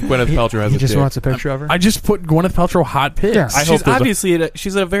 Googling if Gwyneth Paltrow has He a just dick. wants a picture of her. I just put Gwyneth Paltrow hot pics. Yeah. I hope She's there's obviously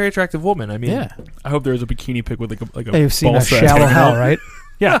she's a very attractive woman. I mean, Yeah. I hope there's a bikini pic with like a Hey, you've seen ball sack Shallow hanging Hell, out. right?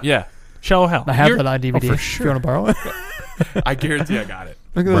 Yeah, yeah. Shallow Hell. I have You're- that on DVD. for If you want to borrow it. I guarantee I got it.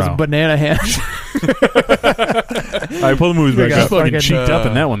 Look at Bro. those banana hands. All right, pull the movies They back got up. fucking fucking, cheeked up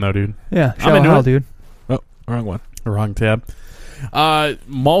in that one though, dude. Yeah, I'm Shallow into Hell, it. dude. Oh, wrong one. Wrong tab.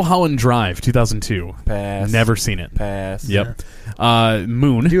 Mulholland Drive, 2002. Pass. Never seen it. Pass. Yep.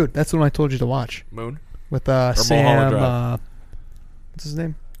 Moon. Dude, that's the one I told you to watch Moon. with Mulholland Sam. Drive. What's his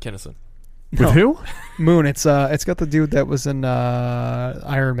name? Kennison. With No. who? Moon. It's got the dude that was in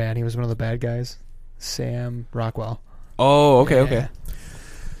Iron Man. He was one of the bad guys. Sam Rockwell. Oh, okay, Yeah. okay.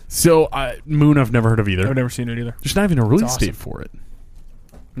 So Moon, I've never heard of either. I've never seen it either. There's not even a release awesome. date for it.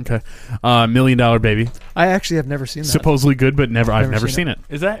 Okay. $1 Million Baby. I actually have never seen that. Supposedly good, but I've Never never seen seen it.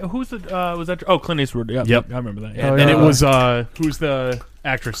 Is that who's the was that? Oh, Clint Eastwood. Yeah, Yep. I remember that. Oh, And yeah. it was who's the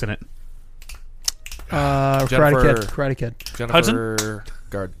actress in it? Karate Jennifer- Kid. Karate Kid. Jennifer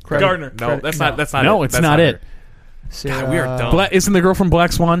Gardner. No, that's not. That's not. No, it. it's That's not her. it. Sarah, we are dumb. Isn't the girl from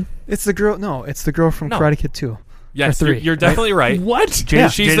Black Swan? It's the girl. No, it's the girl from No. Karate Kid 2. Yes, Or you're, 3, you're right? definitely right. What? Yeah.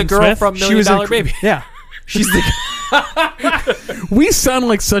 She's the Jaden girl Smith? from She Million was Dollar in, Baby. Yeah, she's the. We sound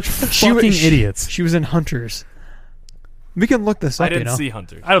like such She was- fucking she- idiots. She was in Hunters. We can look this up. I didn't you know? see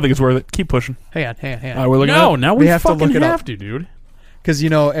Hunter. I don't think it's worth it. Keep pushing. Hang on. All right, we're looking No, at it. now We we have to fucking look it up. have to, dude. Because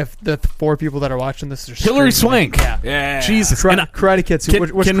if the 4 people that are watching this are Hillary screaming, Swank. yeah. Yeah. Jesus. Kara- And I- Karate Kid. So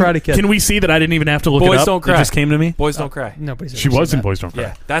what's Karate Kid? Can we see that I didn't even have to look Boys it up? Don't Cry. It just came to me. Boys Don't Cry. Nobody's. She ever was seen in that. Boys Don't Cry.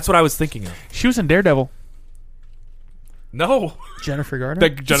 Yeah, that's what I was thinking of. She was in Daredevil. No, Jennifer Gardner.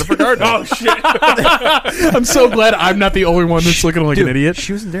 Jennifer Gardner. Oh shit. I'm so glad I'm not the only one that's looking like Dude, an idiot.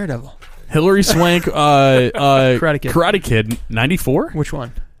 She was in Daredevil. Hillary Swank, Karate Kid. 94? Which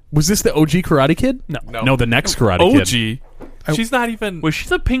one? Was this the OG Karate Kid? No. No, the next Karate Kid. OG. She's not even. Was she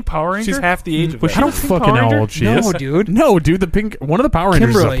the Pink Power Ranger? She's half the age of Was that. I don't Pink fucking Power know how Ranger? old she No, is. dude. No, dude. One of the Power Rangers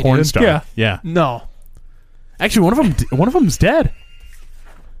is Kimberly, a porn dude. star. Yeah. Yeah. No. Actually, one of them's dead.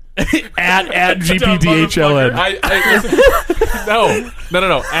 at GPDHLN.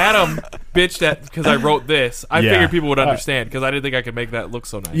 No. Adam bitched at because I wrote this. I Yeah. figured people would understand because I didn't think I could make that look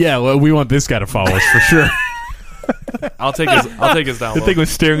so nice. Yeah, well, we want this guy to follow us for sure. I'll take his down. The thing was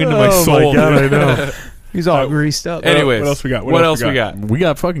staring into my Oh soul. my God, I know. He's all greased up. Anyways, What else we got? What else we got? We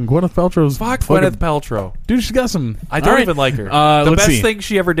got fucking Gwyneth Paltrow's. Fuck fucking- Gwyneth Paltrow. Dude, she's got some. I don't All right. even like her. The let's best see. thing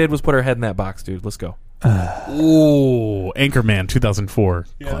she ever did was put her head in that box, dude. Let's go. Ooh, Anchorman 2004.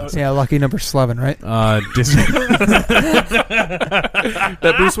 Classic. Yeah, lucky number 11, right?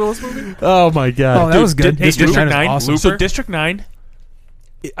 That Bruce Willis movie? Oh my god. Oh, that was good. Hey, District District 9 is 9. awesome. So District 9,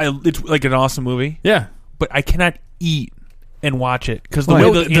 it's like an awesome movie, Yeah. but I cannot eat and watch it because the Why?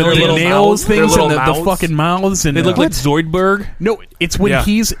 way No, the the little nails mouths, things their little and the mouths, fucking mouths and they look like What? Zoidberg. no, it's when Yeah.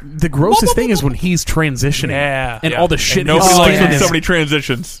 he's the grossest thing is when he's transitioning. Yeah. And Yeah. all the shit And nobody he's likes saying when is- somebody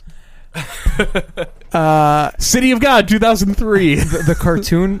transitions. City of God 2003. The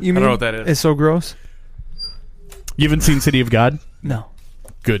cartoon, you mean? know what that is. Is so gross? You haven't seen City of God? No.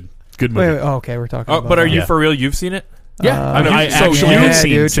 Good movie. Wait, oh, okay, we're talking Oh, about but are that. you Yeah. for real? You've seen it? Yeah, I Uh, actually so have you-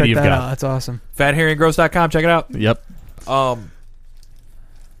 seen dude, City check of that God. out. That's awesome. FatHarryandGross.com. Check it out. Yep, Donnie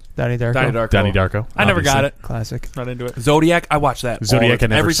Darko. Donnie Darko. Donnie Darko. I never got obviously. it. Classic. Not into it. Zodiac. I watch that. Zodiac I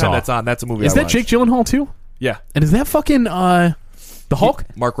never every time saw. that's on. That's a movie. Is I that watch. Jake Gyllenhaal too? Yeah. And is that fucking the Hulk?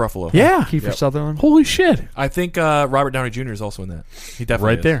 Mark Ruffalo. Yeah. Kiefer Yep. Sutherland. Holy shit! I think Robert Downey Jr. is also in that. He definitely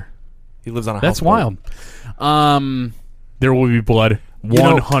Right is. there. He lives on a That's houseboat. wild. There will be blood.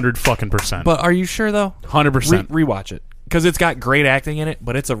 know- 100 fucking percent. But are you sure though? 100%. Rewatch it because it's got great acting in it,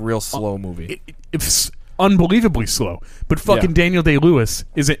 but it's a real slow movie. It's unbelievably slow. But fucking Yeah. Daniel Day-Lewis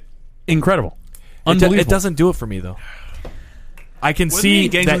is incredible. It Unbelievable. doesn't do it for me though. I can Wasn't see he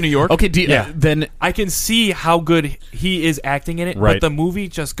in Gangs that, of New York? Okay, Yeah. then I can see how good he is acting in it, Right. but the movie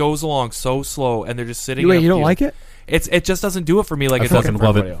just goes along so slow, and they're just sitting. Wait, in a you don't field. like it? It just doesn't do it for me like I it does fucking for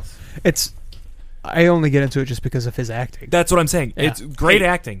love it. everybody else. It's. I only get into it just because of his acting. That's what I'm saying. Yeah. It's great Hey,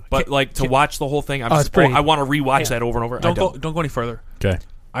 acting, but like to watch the whole thing, I'm Oh, just, it's pretty- I want to rewatch that over and over. I Don't go any further. okay.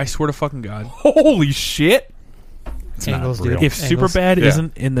 I swear to fucking God, Holy shit! It's not Angles, real. dude. if Angles. Superbad Yeah.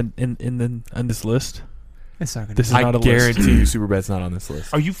 isn't on this list, It's not gonna this is be. not I a list. guarantee you, Superbad's not on this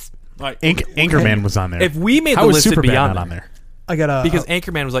list. Are you? Like, Anchorman was on there. If we made How the is list, it'd Superbad be on not there. on there? I got Because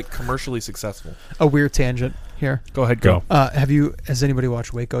Anchorman was like commercially successful. a weird tangent here. Go ahead, Go. go. Has anybody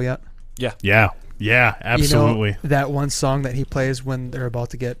watched Waco yet? Yeah, absolutely. You know that one song that he plays when they're about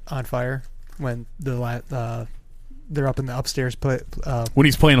to get on fire, when they're up in the upstairs When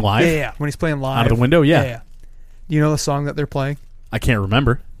he's playing live yeah, when he's playing live out of the window, yeah. yeah. Do you know the song that they're playing? I can't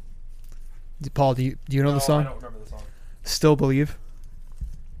remember. Paul, do you know the song? remember the song. Still Believe.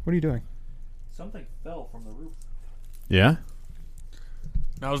 What are you doing? Something fell from the roof. Yeah.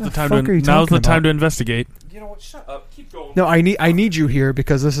 Now's The the time. fuck are you Now's the talking time about? to investigate. You know what? Shut up. Keep going. No, I need you here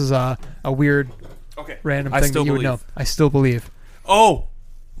because this is a weird Okay. random I thing still that you would know. believe. I Still Believe. Oh,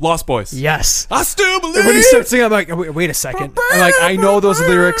 Lost Boys. Yes. I still believe. When he starts singing, I'm like, wait a second. I'm like, I know those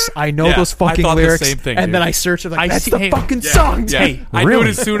lyrics. I know Yeah, those I fucking thought the lyrics. same thing, and dude. then I search it like, that's the hey, fucking Yeah. song. Yeah. Hey, I knew really? it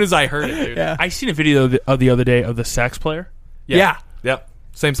as soon as I heard it, dude. yeah. I seen a video of the other day of the sax player Yeah. Yep.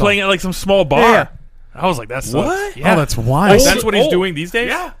 Same song. playing at like some small bar. Yeah. I was like, that's What? Yeah. Oh, that's wild. That's what he's Oh. doing these days?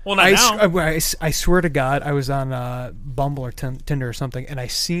 Yeah. Well, not I, now. I swear to God, I was on Bumble or Tinder or something, and I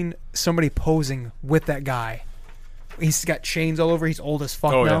seen somebody posing with that guy. He's got chains all over. He's old as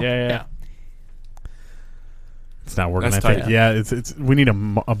fuck Oh, now. yeah. Yeah. It's not working. That's I think. tight. Yeah, it's. We need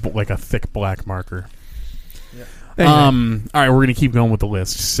like a thick black marker. Anyway, All right, we're gonna keep going with the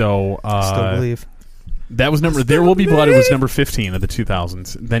list. So, Still Believe. that was number. There Will Be Blood. It was number 15 of the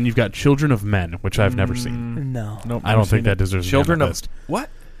 2000s. Then you've got Children of Men, which I've never seen. No. Nope, I don't think that deserves Children to be on of the list. what?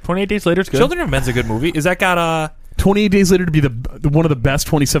 28 Days Later is good. Children of Men's a good movie. Is that got 28 Days Later to be the one of the best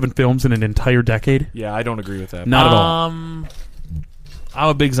 27 films in an entire decade. Yeah, I don't agree with that. Not at all. I'm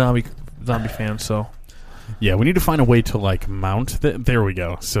a big zombie fan, so Yeah, we need to find a way to like mount. There we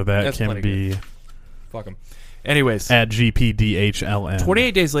go. So that That's can plenty be Fuck him. Anyways, at GPDHLN.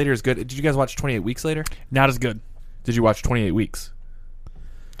 28 Days Later is good. Did you guys watch 28 Weeks Later? not as good. Did you watch 28 Weeks?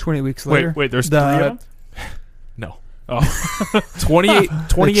 20 weeks later. Wait, there's The- 3 of them? No. Oh. 28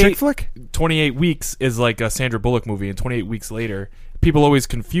 The chick flick? 28 Weeks is like a Sandra Bullock movie, and 28 Weeks Later, people always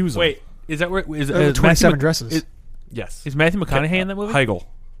confuse them. Wait, is that where is 27 dresses. Yes. Is Matthew McConaughey in that movie? Heigl.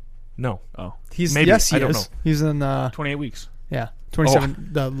 No. Oh, He's maybe. yes, he I don't is. know. He's in 28 weeks.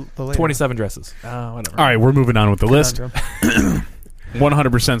 27. The later 27 Dresses. Whatever. All right, we're moving on with the list. Conundrum.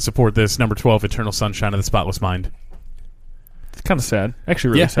 100% support this. Number 12, Eternal Sunshine of the Spotless Mind. It's kind of sad.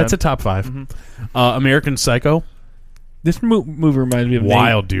 Actually, really Yeah, sad. that's a top 5. American Psycho. This movie reminds me of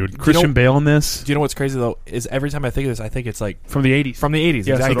Wild, dude. Christian Bale in this. Do you know what's crazy, though? Is every time I think of this, I think it's like from the 80s. from the 80s.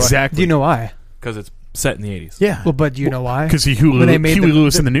 Yeah, so do I. Exactly. Do you know why? Because it's set in the 80s. Yeah. Well, but do you know why? Because When they made Huey the-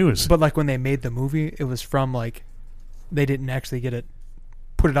 Lewis the- in the news. But like when they made the movie, it was from like they didn't actually get it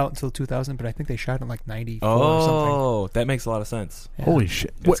put it out until 2000, but I think they shot it in like 94 or something. Oh, that makes a lot of sense. Yeah. Holy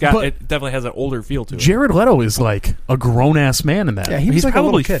shit. It definitely has an older feel to it. Jared Leto is like a grown-ass man in that. Yeah, he was He's like a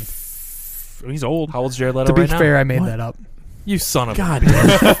little probably kid. He's old. How old's Jared Leto To be right now? fair, I made What? that up. You son of God,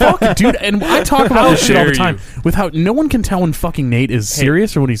 fuck, dude. And I talk about this shit all the time. With how no one can tell when fucking Nate is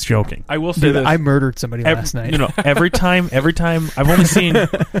serious or when he's joking. I will say Dude, this. I murdered somebody last night. Every time I've only seen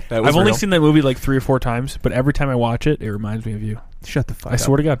I've only real. seen that movie like 3 or 4 times, but every time I watch it, it reminds me of you. Shut the fuck I up.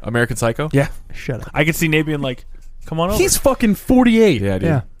 swear to God. American Psycho. Yeah, Shut up. I could see Nate being like, "Come on over." He's fucking 48. Yeah, dude.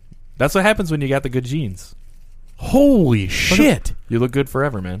 Yeah. That's what happens when you got the good genes. Holy shit. You look good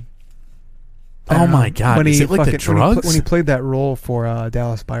forever, man. I Oh don't know. my God. When Is he it like the fucking- when he drugs? when he played that role for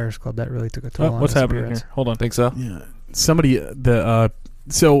Dallas Buyers Club, that really took a toll on What's his happening appearance. here? Hold on. Think so? Yeah. Somebody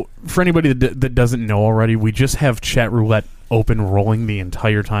so for anybody that doesn't know already, we just have chat roulette open rolling the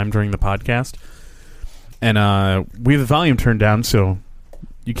entire time during the podcast, and we have the volume turned down so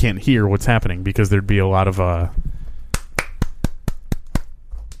you can't hear what's happening because there'd be a lot of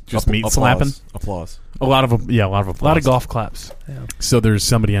just meat slapping, Applause. a lot of applause. A lot of golf claps. So there's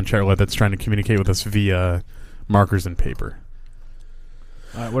somebody on chat roulette that's trying to communicate with us via markers and paper.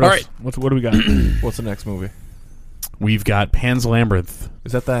 All right. What All else? right. What do we got? What's the next movie? We've got Pan's Labyrinth.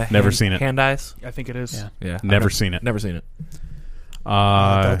 Is that the Never seen it. Hand Eyes? I think it is. Yeah. Yeah. Never seen it. Never seen it.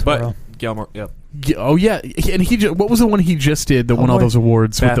 Del But Toro. Gilmore. Yep. Oh yeah, and what was the one he just did that won all boy. those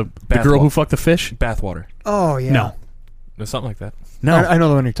awards with the Bath girl Wall. who fucked the fish? Bathwater. Oh yeah. No, No, something like that. no. I know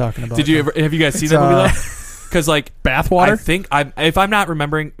the one you're talking about. Did you ever? Have you guys seen It's, that movie though? Because like I Bathwater. think if I'm not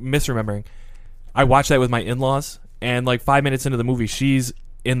misremembering, I watched that with my in-laws, and like 5 minutes into the movie, she's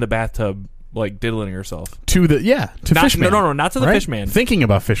in the bathtub like diddling herself. To Not, Fishman. No, not to the right? Fishman. Thinking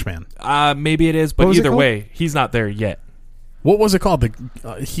about Fishman. Maybe it is, What but was it either called? way, he's not there yet. What was it called?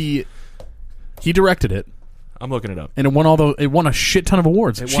 He directed it, I'm looking it up. and it won a shit ton of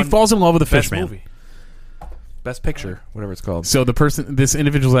awards. It She won falls in love with the Best Fishman. movie, best picture, whatever it's called. So this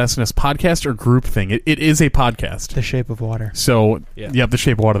individual's asking us podcast or group thing. It is a podcast. The Shape of Water? So Yeah. The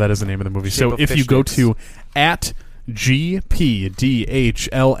Shape of Water. That is the name of the movie. Shape So of if Fish you go Sticks. to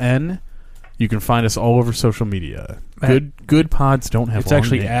 @GPDHLN, you can find us all over social media. Good pods don't have. It's long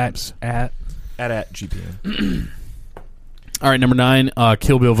actually names. at GPN. All right, number 9,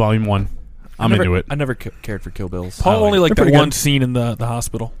 Kill Bill Volume 1. I'm into it. I never cared for Kill Bills. Paul only liked They're the pretty one good. scene in the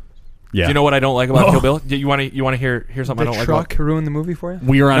hospital. Yeah. Do you know what I don't like about Kill Bill? You want to hear something The I don't like truck about ruined the movie for you?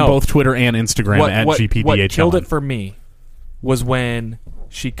 We are on No. both Twitter and Instagram at GPDHLN. What killed it for me was when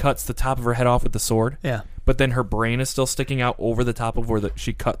she cuts the top of her head off with the sword. Yeah. But then her brain is still sticking out over the top of where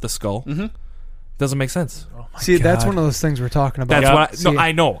she cut the skull. Mm-hmm. Doesn't make sense. See, that's God. one of those things we're talking about. That's what See,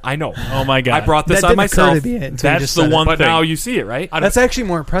 I know. Oh my God! I brought this that on didn't occur myself. to me until you That's just the said it. one But thing. now you see it, right? That's actually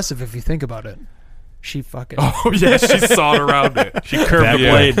more impressive if you think about it. She fucking. Oh yeah, she sawed around it. She curved That the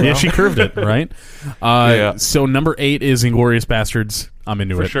blade. yeah, she curved it, right? Yeah. So number 8 is Inglorious Bastards. I'm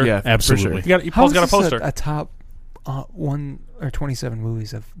into For it. sure. Yeah, for absolutely. sure. Paul's got a How is this poster a top 1 or 27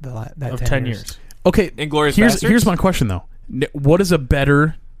 movies of that of 10 10 years. years. Okay, Inglourious here's Bastards? my question though. What is a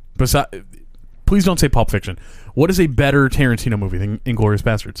better please don't say Pulp Fiction. What is a better Tarantino movie than Inglourious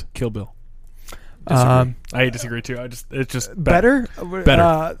Bastards? Kill Bill. Um, I disagree too. It's just better.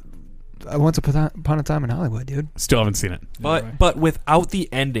 Better. Once Upon a Time in Hollywood, dude. Still haven't seen it. But without the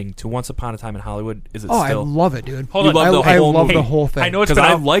ending to Once Upon a Time in Hollywood, is it Oh, I still? love it, dude. Hold You on. love the I whole love movie. the whole thing. I know it's Because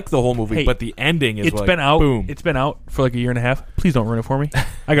been I out. like the whole movie, Hey, but the ending is It's like, been out. boom. It's been out for like a year and a half. Please don't ruin it for me.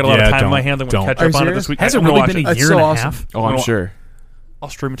 I got a lot Yeah, of time in my don't- hands. I'm don't. going to catch Are up you on it serious? this week. Has it I'm gonna really watch been a That's year so and a awesome. half? Oh, I'm sure. I'll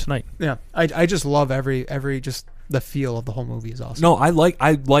stream it tonight. Yeah, I just love every just the feel of the whole movie is awesome. No, I liked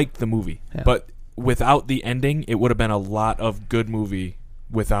the movie, Yeah. but without the ending, it would have been a lot of good movie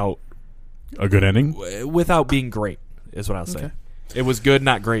without A good ending? being great. Is what I'll say. It was good,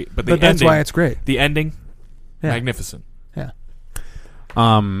 not great, but the but that's ending. why it's great. The ending, Yeah. magnificent. Yeah.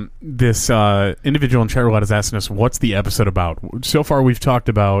 This individual in chat roulette is asking us, what's the episode about? So far, we've talked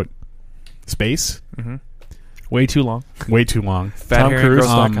about space. Way too long. Way too long.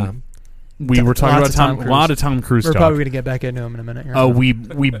 FatHairyGirls.com. We were talking Lots about of Tom a lot of Tom Cruise We're talk. probably gonna get back into him in a minute. Here. We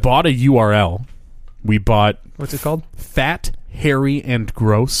bought a URL. We bought What's it called?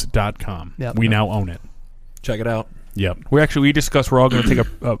 fatharryandgross.com. Yep. We now own it. Check it out. Yep. We discussed we're all going to take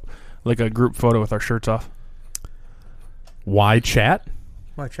a group photo with our shirts off. Why chat?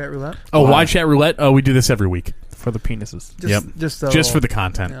 Why chat roulette? Oh, why chat roulette? Oh, we do this every week. For the penises. Yep. Just For the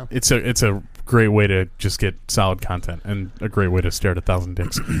content. Yeah. It's a great way to just get solid content and a great way to stare at 1,000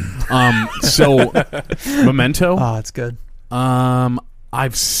 dicks. So Memento. Oh, it's good.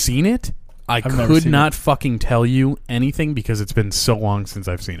 I've seen it. I I've never could seen not fucking tell you anything because it's been so long since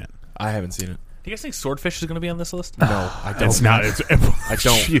I've seen it. I haven't seen it. Do you guys think Swordfish is going to be on this list? No, I don't. It's not. It's, I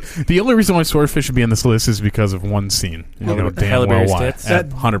don't. The only reason why Swordfish should be on this list is because of one scene. You know damn Halle well Berry's why. tits? That-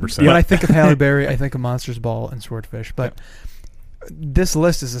 100%. When I think of Halle Berry, I think of Monsters Ball and Swordfish. But this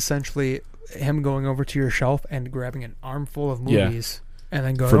list is essentially him going over to your shelf and grabbing an armful of Yeah. movies and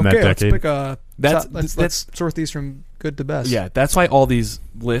then going, From that okay, let's decade. pick a. That's- Let's sort these from good to best. Yeah, that's why all these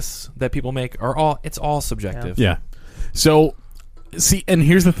lists that people make are all subjective. Yeah. So, see, and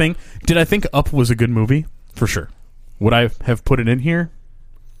here's the thing. Did I think Up was a good movie? For sure. Would I have put it in here?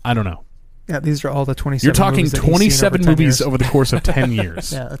 I don't know. Yeah, these are all the 27. You're talking movies that he's seen 27 over 10 movies years. over the course of 10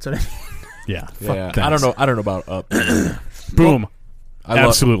 years. Yeah, that's what I mean. Yeah. Yeah. Fuck, I don't thanks. know. I don't know about Up. Boom. I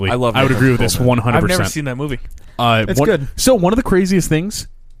Absolutely. I love. I would agree with this 100%. I've never seen that movie. It's good. So one of the craziest things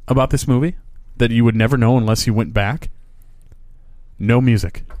about this movie that you would never know unless you went back, no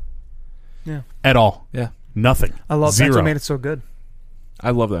music. Yeah. At all. Yeah, I Nothing. love Zero. that's what made it so good.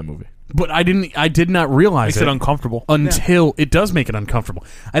 I love that movie. But I did not realize Makes it uncomfortable. until it does make it uncomfortable.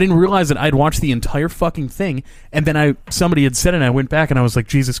 I didn't realize that I'd watched the entire fucking thing, and then somebody had said it, and I went back and I was like,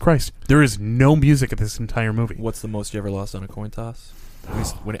 Jesus Christ, there is no music at this entire movie. What's the most you ever lost on a coin toss?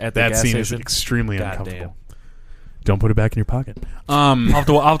 When at the That gas scene is station? extremely God uncomfortable. Don't put it back in your pocket. I'll have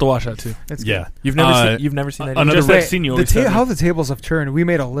to watch that too. It's Yeah. You've never seen that. another- Just Wait, that scene you the always said. how the tables have turned. We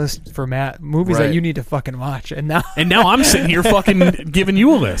made a list for Matt movies Right. that you need to fucking watch, and now And now I'm sitting here fucking giving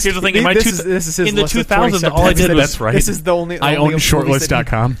you a list. Here's the thing. In my this two, is his in the list of 2000s, 27 all I did movies. was That's right. This is the only. I only own movies that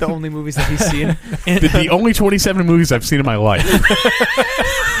shortlist.com. The only movies that he's seen. the only 27 movies I've seen in my life.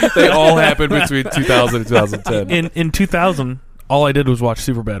 They all happened between 2000 and 2010. in 2000, all I did was watch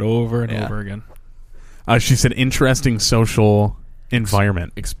Superbad over and Yeah. over again. She said interesting social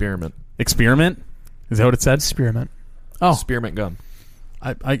environment. Experiment. Experiment? Is that what it said? Experiment. Oh, Experiment gum.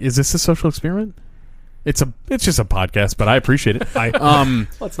 is this a social experiment? It's just a podcast, but I appreciate it.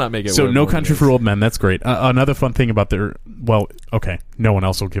 Let's not make it. So way No more than Country it for is. Old Men. That's great. Another fun thing about okay, no one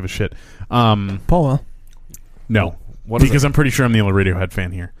else will give a shit. Paula. No, What is because it? I'm pretty sure I'm the only Radiohead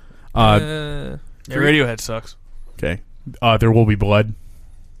fan here. Yeah, Radiohead sucks. Okay, There Will Be Blood.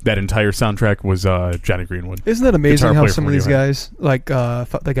 That entire soundtrack was Johnny Greenwood. Isn't it amazing Guitar how player some from of these Radiohead. guys, like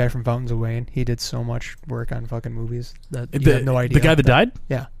the guy from Fountains of Wayne, he did so much work on fucking movies that you have no idea. The guy that died?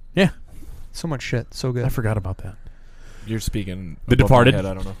 Yeah. Yeah. So much shit. So good. I forgot about that. You're speaking. The above my Departed? head,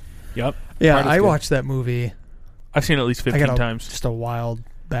 I don't know. Yep. Yeah, Part is I good. watched that movie. I've seen it at least I 15 got times. just a wild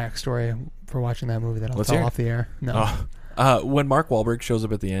backstory for watching that movie that I'll Let's tell hear it. off the air. No. When Mark Wahlberg shows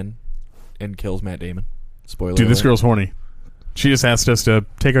up at the end and kills Matt Damon. Spoiler. Dude, this alert. girl's horny. She just asked us to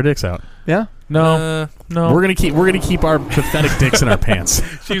take our dicks out. Yeah. No, no. We're gonna keep our pathetic dicks in our pants.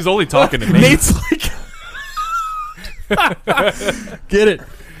 She was only talking to me. Nate's like, get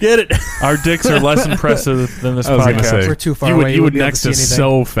it. Our dicks are less impressive than this I was gonna podcast. say We're too far you away. would, You you would wouldn't be able next to us see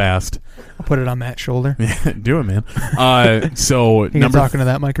so fast. I'll put it on Matt's shoulder. Do it, man. So You number talking to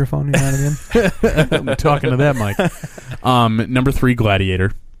that microphone, you know what I mean? I'm talking to that mic. Number 3,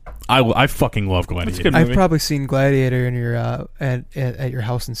 Gladiator. I fucking love Gladiator. good. I've movie. probably seen Gladiator in your at your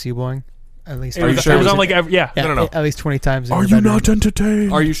house in Seaboing. At least It was, it was on like yeah. yeah, No. at least 20 times. In Are your you bedroom. not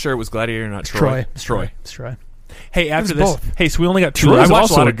entertained? Are you sure it was Gladiator, not It's Troy? Troy. It's Troy. Hey, after It this, was both. hey, so we only got 2. Troy I is watched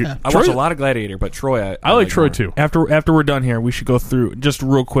also a lot a of. good- I watched a lot of Gladiator, but Troy. I like Troy more. too. After we're done here, we should go through just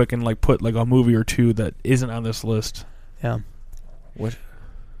real quick and like put like a movie or two that isn't on this list. Yeah. What?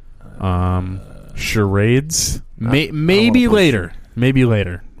 Charades. I Maybe wanna later. Maybe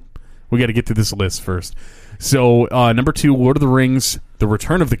later. We got to get through this list first. So number 2, Lord of the Rings: The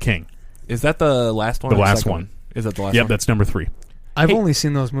Return of the King. Is that the last one? The or last second one. Is that the last Yep, one? that's number 3. I've Hey. only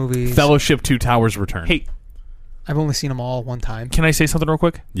seen those movies. Fellowship: Two Towers Return. Hey, I've only seen them all one time. can I say something real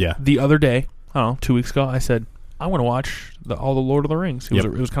quick? Yeah. The other day, I don't know, 2 weeks ago, I said I want to watch all the Lord of the Rings. It Yep.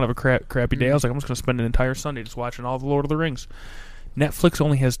 was kind of a crappy day. I was like, I'm just going to spend an entire Sunday just watching all the Lord of the Rings. Netflix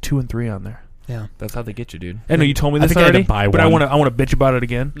only has 2 and 3 on there. Yeah. That's how they get you, dude. I know you told me I this think I had to already, buy but I one. want to bitch about it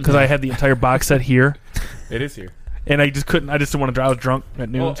again because I had the entire box set here, It is here. and I just couldn't. I just didn't want to drive. I was drunk at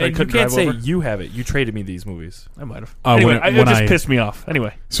noon, Well, so I and you couldn't can't drive say over. you have it. You traded me these movies. I might have. When Anyway, it- it just I- pissed me off.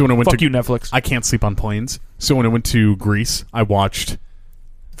 Anyway, So when I went fuck to you, Netflix. I can't sleep on planes. So when I went to Greece, I watched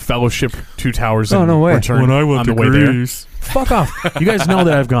Fellowship: Two Towers Oh, and no way. Return on the way there. Fuck off. You guys know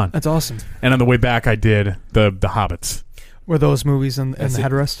that I've gone. That's awesome. And on the way back, I did the Hobbits. Were those movies in That's the it.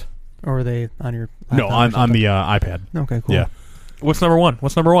 headrest? Or were they on your No, laptop or on something? the iPad. Okay, cool. Yeah. What's number one?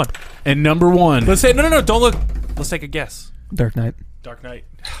 And number 1. Let's say no. Don't look. Let's take a guess. Dark Knight. Dark Knight.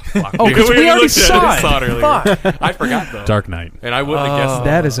 Oh, because we already saw it. earlier. I forgot though. Dark Knight. And I wouldn't have guessed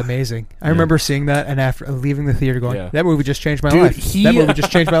That is amazing. I remember seeing that and after leaving the theater going, Yeah. that movie just changed my Dude, life. That movie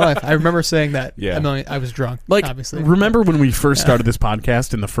just changed my life. I remember saying that. Yeah. I was drunk, Like, obviously. remember when we first started this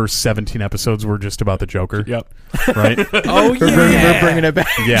podcast and the first 17 episodes were just about the Joker? Yep. Right? Oh We're bringing it back.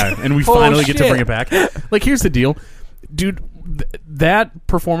 Yeah, and we finally get to bring it back. Like, here's the deal. Dude, that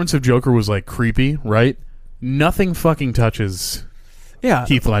performance of Joker was, like, creepy, right? Nothing fucking touches Yeah.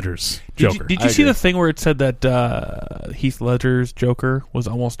 Heath Ledger's Joker. Did you see the thing where it said that Heath Ledger's Joker was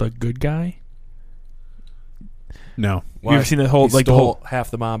almost a good guy? No. You ever seen the whole He like the stole whole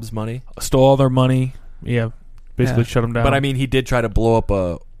half the mob's money? stole all their money? Yeah, basically Yeah. shut them down. But I mean, he did try to blow up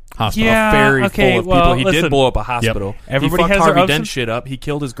a Hospital. Yeah. ferry okay, full of well, people. He listen. did blow up a hospital. Everybody he fucked has their Harvey ups Dent and- shit up. He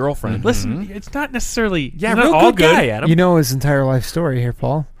killed his girlfriend. listen, it's not necessarily Yeah, it's not real all good guy, Adam. You know his entire life story here,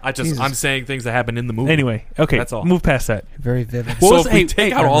 Paul. I'm saying things that happened in the movie. Anyway, okay, That's all. move past that. Very vivid. What So was- if we hey,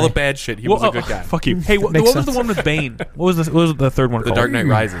 take hey, out all the Henry. bad shit, he was a good guy. Fuck you. Hey, what Makes was the sense. one with Bane? What was the third one The called? Dark Knight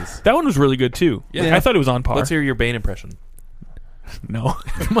Rises. That one was really good too. Yeah. I thought it was on par. Let's hear your Bane impression. No,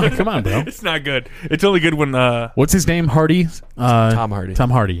 Come on, bro. it's not good. It's only good when What's his name? Hardy? Tom Hardy. Tom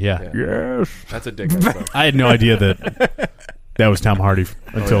Hardy, yeah. yes. That's a dick. Episode. I had no idea that was Tom Hardy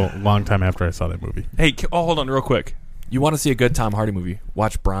until a long time after I saw that movie. Hey, hold on real quick. You want to see a good Tom Hardy movie?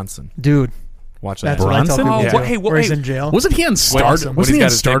 Watch Bronson. Dude, Watch that. that's what I tell Bronson? people Oh, too. what- hey, what- where he's hey, in jail. Wasn't he on Star? Awesome. Wasn't he When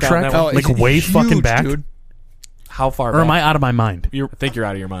on he's got Star his dick out Trek? in that one. Like he's way fucking huge, back? dude. How far? Or am back? I out of my mind? I think you're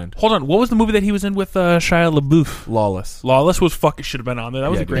out of your mind. Hold on. What was the movie that he was in with Shia LaBeouf? Lawless. Lawless was fucking should have been on there. That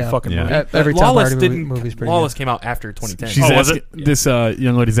was Yeah, a great yeah. fucking Yeah. movie. Every Tom Lawless Hardy didn't. movie's pretty Lawless good. came out after 2010. She's Oh, was asking, this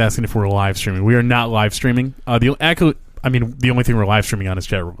young lady's asking if we're live streaming. We are not live streaming. The only thing we're live streaming on is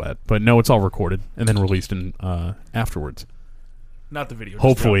Chat Roulette. But no, it's all recorded and then released in afterwards. Not the video. just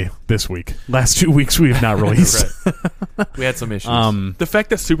Hopefully this week. Last 2 weeks we have not released. We had some issues. the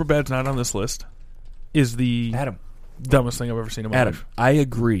fact that Superbad's not on this list is the Adam. dumbest thing I've ever seen in my Adam, life. I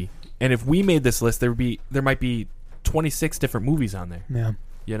agree. And if we made this list, there might be 26 different movies on there. Yeah.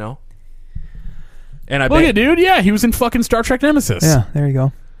 You know. And I Look bet at dude, yeah, he was in fucking Star Trek Nemesis. Yeah, there you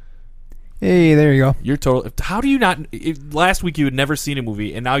go. Hey, there you go. you're total. How do you not? Last week you had never seen a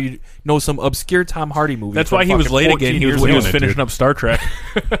movie, and now you know some obscure Tom Hardy movie. That's from why he was fucking late 14 again. He years was ago. doing it, finishing dude. up Star Trek.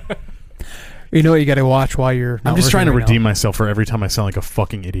 You know what you got to watch while you're. I'm not just trying to working right redeem myself for every time I sound like a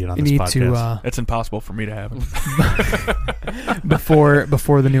fucking idiot on now. You this need podcast. to It's impossible for me to have.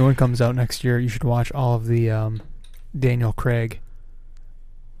 before the new one comes out next year. You should watch all of the Daniel Craig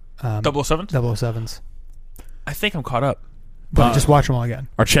 007? 007s. I think I'm caught up. But just watch them all again.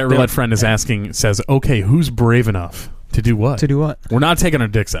 Our Chat Roulette friend is asking, says, okay, who's brave enough to do what? To do what? We're not taking our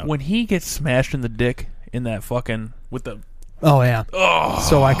dicks out. When he gets smashed in the dick in that fucking with the Oh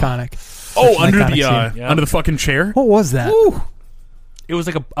so iconic. Oh, Such an under iconic the scene. Yeah. under the fucking chair? What was that? it was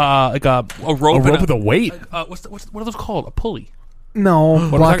like a rope. A and rope with a weight? what are those called? A pulley. No,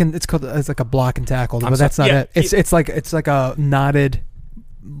 What block was and it's like a block and tackle, but I'm that's so- not yeah, it. It's like a knotted,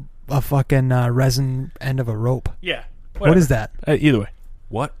 a fucking resin end of a rope. Yeah. What is that? Either way.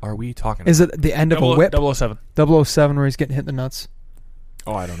 What are we talking Is it the end of a whip? 007. 007 where he's getting hit in the nuts.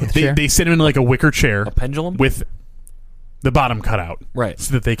 about? Oh, I don't know. Chair? They sit him in like a wicker chair A pendulum? with the bottom cut out Right.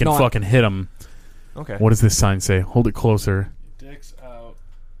 so that they can No, I- fucking hit him. Okay. What does this sign say? Hold it closer. Dicks out,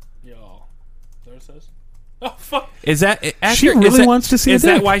 y'all. Is that what it says? Oh fuck! Is that She really wants to see a Is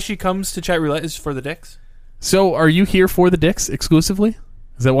that dick. why she comes to Chat Roulette? Is for the dicks? So are you here for the dicks exclusively?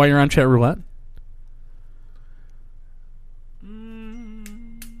 Is that why you're on Chat Roulette?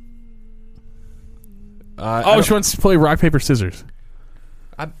 She wants to play rock, paper, scissors.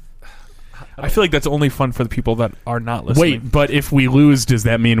 I feel like that's only fun for the people that are not listening. Wait, but if we lose, does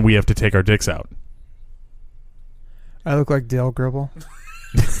that mean we have to take our dicks out? I look like Dale Gribble.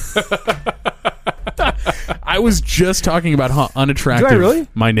 I was just talking about how unattractive Do I really?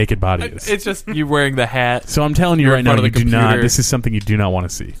 my naked body is. It's just you wearing the hat. So I'm telling you You're right in now, front of you the do not. computer. This is something you do not want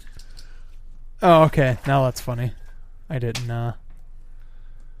to see. Oh, okay. Now that's funny. I didn't.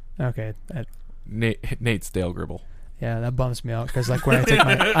 Okay. Nate's Dale Gribble. Yeah, that bums me out because like when I take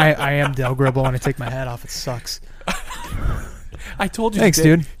my, I am Dale Gribble. When I take my hat off, it sucks. I told you. Thanks,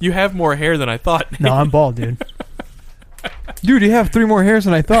 today, dude. You have more hair than I thought. No, I'm bald, dude. Dude, you have 3 more hairs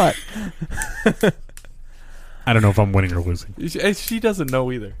than I thought. I don't know if I'm winning or losing. She doesn't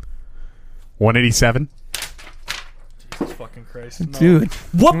know either. 187. Jesus fucking Christ, no. Dude,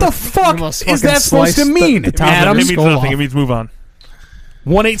 What the fuck almost is fucking that supposed to sliced mean? the top of Adam, It his means skull nothing. off. It means move on.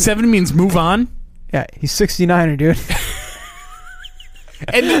 187 means move on. Yeah, he's 69er, dude.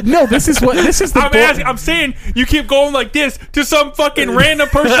 And no, this is the I'm saying you keep going like this to some fucking random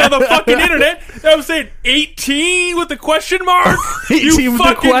person on the fucking internet. I'm saying 18 with the question mark. 18 with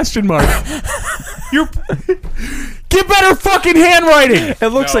the question mark. You're Get better fucking handwriting. It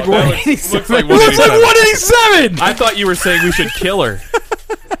looks like that 187. looks like It looks like 187. I thought you were saying we should kill her.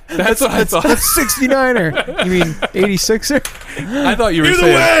 That's what I thought. That's 69er. You mean 86er? I thought you were either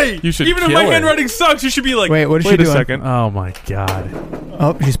saying way. you should Even kill if my her. handwriting sucks, you should be like, Wait, what is she wait a doing? second. Oh my god.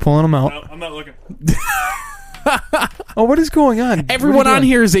 Oh, she's pulling him out. No, I'm not looking. Oh, what is going on? Everyone What are you on doing?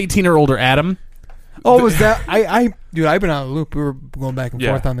 here is 18 or older, Adam. Oh, was that? Dude, I've been on a loop. We were going back and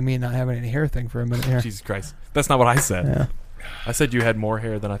Yeah. forth on the me not having any hair thing for a minute here. Jesus Christ. That's not what I said. Yeah. I said you had more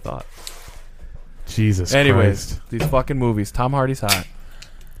hair than I thought. Jesus Anyways, Christ. these fucking movies. Tom Hardy's hot.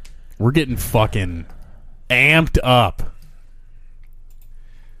 We're getting fucking amped up.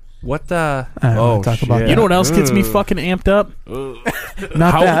 What the? I don't oh, wanna talk shit. about You know what else gets me Ugh. fucking amped up?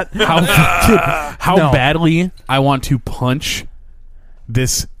 Not How that. how No. badly I want to punch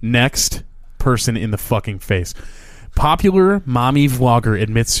this next person in the fucking face. Popular mommy vlogger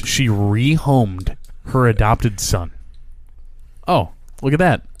admits she rehomed her adopted son. Oh, look at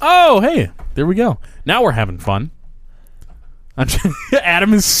that. Oh, hey, there we go. Now we're having fun.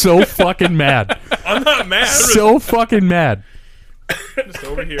 Adam is so fucking mad. I'm not mad. So fucking mad. Just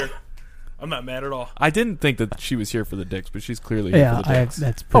over here. I'm not mad at all. I didn't think that she was here for the dicks, but she's clearly here Yeah, for the dicks.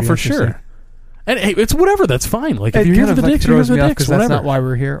 that's Oh, pretty for interesting. sure. And hey, it's whatever. That's fine. Like if It you're here kind for of the like dicks, you're here throws for me the off dicks. because that's Whatever. not why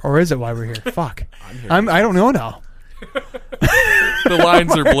we're here, or is it why we're here? Fuck, I don't know now. The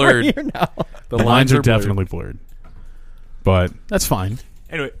lines are blurred. Here now. The The lines are blurred. definitely blurred. But that's fine.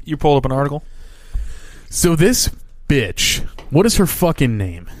 Anyway, you pulled up an article. So this bitch, what is her fucking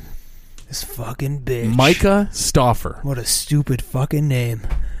name? This fucking bitch. Micah Stauffer. What a stupid fucking name.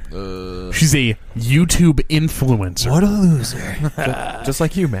 She's a YouTube influencer. What a loser. Just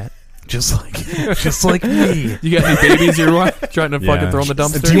like you, Matt. Just like me. You got any babies you're trying to fucking throw in the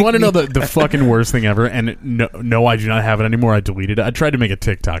dumpster? Do you want to know the fucking worst thing ever? And no, I do not have it anymore. I deleted it. I tried to make a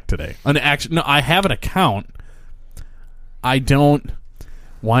TikTok today. No, I have an account. I don't.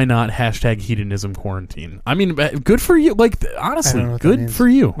 Why not hashtag hedonism quarantine? I mean, good for you. Like, honestly, I don't know what that good means. for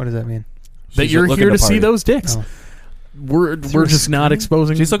you What does that mean? that She's you're looking here to to see party. those dicks. Oh. We're just not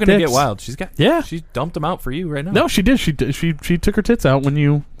exposing. She's looking to dicks. get wild. She's got. Yeah. She dumped them out for you right now. No, she did. She took her tits out when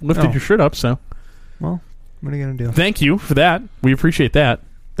you lifted Oh. your shirt up. So Well, what are you gonna do? thank you for that. We appreciate that.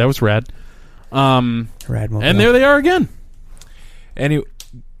 That was rad. Rad mobile. And there they are again. Anyway,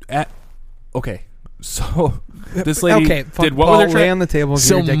 okay. So this lady okay, did what Paul, with her lay tra- on the table. Get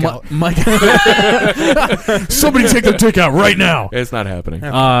So your dick out. somebody take their dick out right now. It's not happening.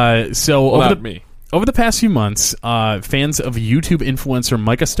 So Well, over not the, me. over the past few months, fans of YouTube influencer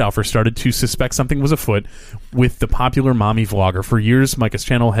Micah Stauffer started to suspect something was afoot with the popular mommy vlogger. For years, Micah's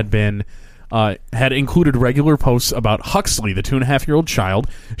channel had included regular posts about Huxley, the 2.5-year-old child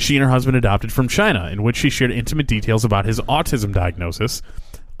she and her husband adopted from China, in which she shared intimate details about his autism diagnosis,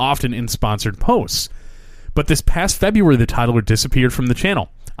 often in sponsored posts. But this past February, the toddler disappeared from the channel.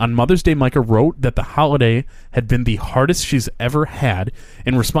 On Mother's Day, Micah wrote that the holiday had been the hardest she's ever had.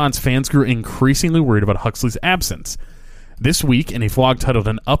 In response, fans grew increasingly worried about Huxley's absence. This week, in a vlog titled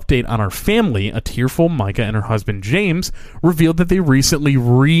An Update on Our Family, a tearful Micah and her husband James revealed that they recently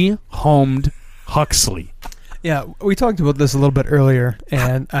rehomed Huxley. Yeah, we talked about this a little bit earlier,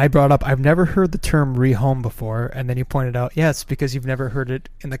 and I brought up I've never heard the term rehome before, and then you pointed out, yeah, it's because you've never heard it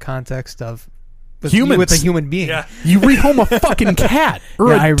in the context of Humans. with a human being. Yeah. You rehome a fucking cat or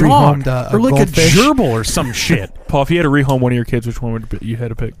Yeah, I a dog rehomed a or like goldfish. a gerbil or some shit. Paul, if you had to rehome one of your kids, which one would you had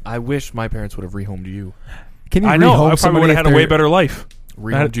to pick? I wish my parents would have rehomed you. Can you I know. rehome I probably somebody would have if had a way they're- better life.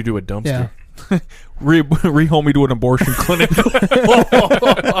 Rehomed you to a dumpster. Yeah. Rehome me to an abortion clinic.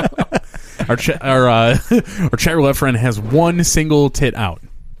 Our chat roulette friend has one single tit out,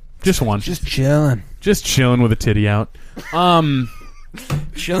 just one, Just chilling. just chilling with a titty out.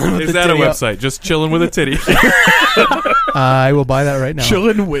 Chilling with Is the that a titty out. website? Just chilling with a titty. I will buy that right now.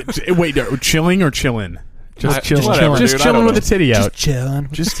 Chilling with chilling or chillin'? Just chilling. chilling. Just dude, I chilling don't with know. the titty out. Just chilling.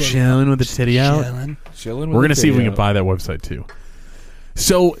 Just chilling with the titty out. Chilling. Chilling with We're a gonna see if we titty can out. buy that website too.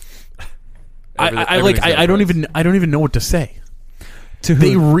 So I Everything's got a don't price. even know what to say. To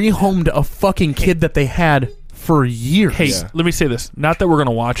They who? rehomed a fucking kid that they had for years. Hey, Yeah. let me say this. Not that we're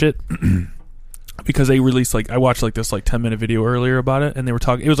gonna watch it, because they released I watched this 10-minute video earlier about it, and they were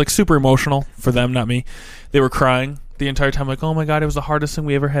talking. It was super emotional for them, not me. They were crying the entire time, like, "Oh my god, it was the hardest thing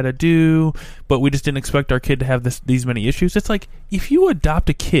we ever had to do, but we just didn't expect our kid to have these many issues." It's like if you adopt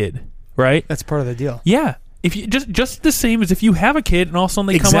a kid, right? That's part of the deal. Yeah. If you just the same as if you have a kid and all of a sudden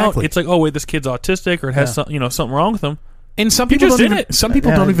they come out, Exactly. it's like, oh wait, this kid's autistic or it has something wrong with them. And some You people just don't did even, it. some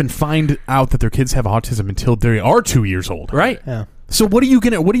people Yeah. don't even find out that their kids have autism until they are 2 years old. Right. Yeah. So what are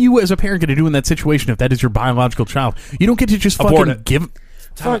you as a parent gonna do in that situation if that is your biological child? You don't get to just Abort fucking it. give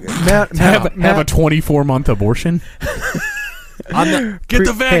Fuck, Matt, have a Matt, 24-month abortion. Get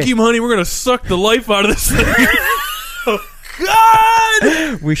the vacuum, honey. We're gonna suck the life out of this thing.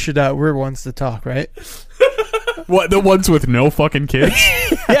 God! we should. We're ones to talk, right? What, the ones with no fucking kids?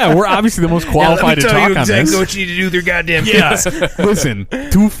 Yeah, we're obviously the most qualified to talk on this. what you need to do with your goddamn Yeah, listen,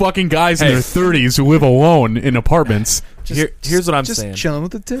 two fucking guys in their 30s who live alone in apartments here's what I'm just saying. chilling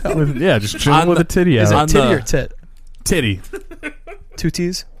with the tit out. Yeah, just chilling On with the- a titty Is out. it On titty the- or tit? Titty. 2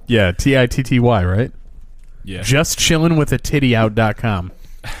 T's? Yeah, Titty, right? Yeah. Just chilling with a titty.com.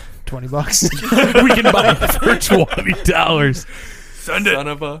 $20. We can buy it for $20. Son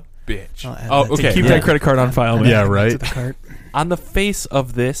of a bitch. I'll add Oh, that to okay. the Keep cart. that credit card on file, man. Yeah, To right. the cart. On the face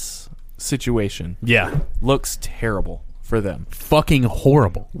of this situation, Yeah. looks terrible for them. Fucking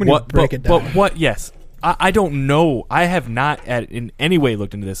horrible. When you break it down. But what? Yes, I don't know. I have not in any way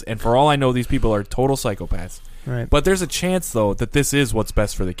looked into this, and for all I know, these people are total psychopaths. Right. But there's a chance, though, that this is what's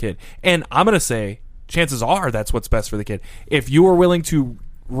best for the kid, and I'm gonna say chances are that's what's best for the kid. If you are willing to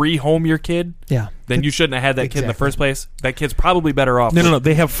rehome your kid, Yeah. then you shouldn't have had that kid in the Exactly. first place. That kid's probably better off. No.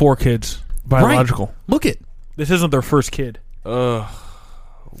 They have 4 kids, biological. Right. Look it. This isn't their first kid. Ugh.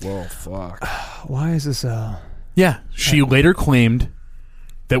 Well, fuck. Why is this? Yeah. She later claimed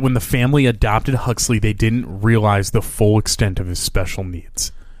that when the family adopted Huxley, they didn't realize the full extent of his special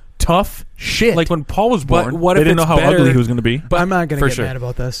needs. Tough shit. Like when Paul was But born, what they if didn't know it's how better- ugly he was going to be. But I'm not going for to get sure. mad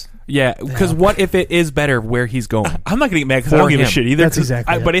about this. Yeah, because Yeah. what if it is better where he's going? I'm not going to get mad because I For don't give a him. shit either. That's 'cause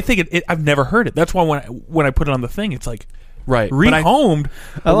exactly it. But I think I've never heard it. That's why when I put it on the thing, it's like Right. But I- rehomed.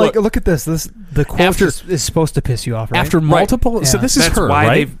 I like. Look at this. The quote After- is supposed to piss you off, right? after multiple... So Yeah. this is that's her, why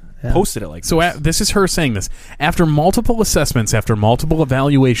right? they've Yeah. posted it like So this. this is her saying this. After multiple assessments, after multiple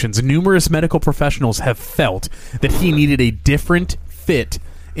evaluations, numerous medical professionals have felt that he needed a different fit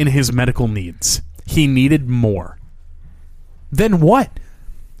in his medical needs. He needed more. Then what?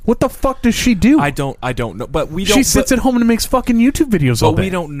 What the fuck does she do? I don't know. But we don't. She sits but, at home and makes fucking YouTube videos all but day. we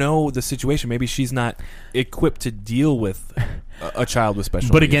don't know the situation. Maybe she's not equipped to deal with a child with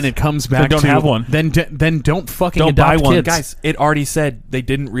special But needs. again, it comes back don't to have one. Then don't fucking Don't adopt buy one. kids. guys, it already said they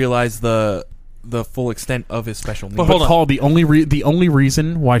didn't realize the full extent of his special needs. But But hold on. Paul, the only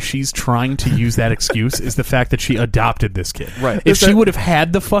reason why she's trying to use that excuse is the fact that she adopted this kid. Right. If she would have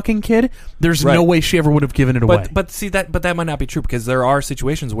had the fucking kid, there's Right. no way she ever would have given it away. But see that that might not be true because there are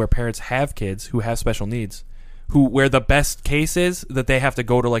situations where parents have kids who have special needs, where the best case is that they have to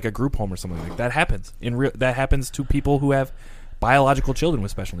go to like a group home or something like that. Happens that happens to people who have biological children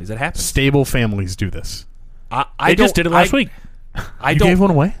with special needs. It happens. Stable families do this. I They just did it last week. I You don't gave one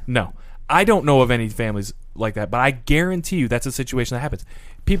away? No, I don't know of any families like that, but I guarantee you that's a situation that happens.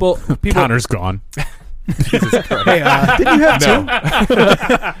 People. Connor's gone. Hey, didn't you have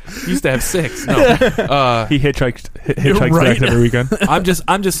two? used to have 6. No, He hitchhikes right. back every weekend. I'm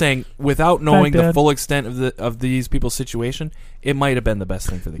just saying, without knowing the Dad. full extent of these people's situation, it might have been the best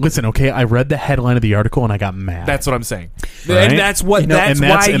thing for the kid. Listen, okay, I read the headline of the article and I got mad. That's what I'm saying, Right? and that's what You know, that's and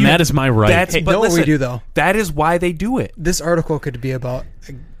why you, that is my right. That's, Hey, but know what we listen, do, though? That is why they do it. This article could be about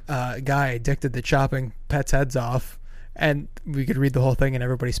a guy addicted to chopping pets' heads off, and we could read the whole thing, and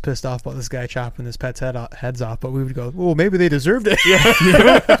everybody's pissed off about this guy chopping his pet's heads off. But we would go, well, maybe they deserved it.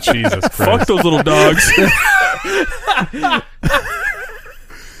 Jesus Christ. Fuck those little dogs.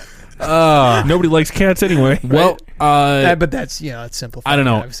 Nobody likes cats anyway. Well, But that's it's simplified. I don't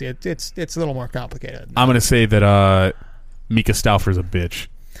know. Obviously, it's a little more complicated. I'm going to say that Mika Stauffer's a bitch.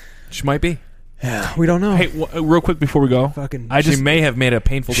 She might be. Yeah, we don't know. Hey, real quick before we go, Fucking. I just she may have made a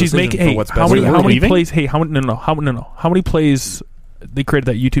painful she's decision making. for what's How best. many? for her. How many leaving? plays? Hey, how many plays? They created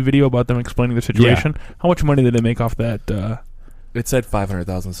that YouTube video about them explaining the situation. How much money did they make off that? It said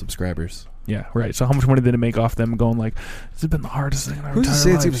 500,000 subscribers. Yeah, right. So how much money did they make off them going like, this has been the hardest thing in our Who's to entire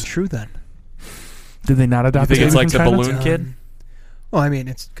say it's lives? even true then? Did they not You adopt? think the it's baby like the from China? balloon kid, Well, I mean,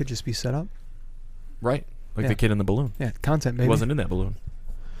 it could just be set up. right? Like Yeah. the kid in the balloon. Yeah, content maybe. He wasn't in that balloon.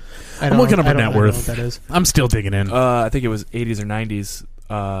 I'm looking up her net worth. What that is. I'm still digging in. I think it was 80s or 90s.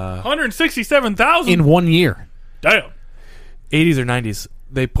 167,000 In 1 year. Damn. 80s or 90s.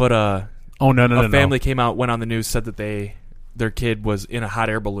 They put a No. family came out, went on the news, said that their kid was in a hot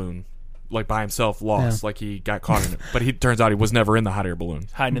air balloon, like by himself, lost, Yeah. like he got caught in it. But he turns out he was never in the hot air balloon.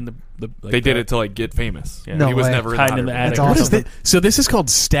 Hiding in the like They did the- it to like get famous. Yeah. No he was way. never in Hiding the in hot the air attic. balloon. That's What is awesome. this? So this is called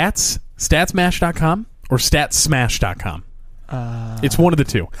statsmash.com or statsmash.com. It's one of the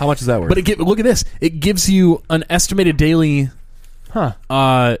two. How much is that worth? But look at this. It gives you an estimated daily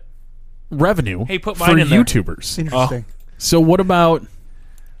Huh. revenue Hey, put for mine in there. YouTubers. Interesting. So what about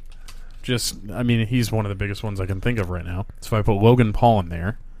he's one of the biggest ones I can think of right now. So if I put Logan Paul in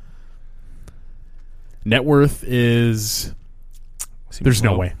there, net worth is there's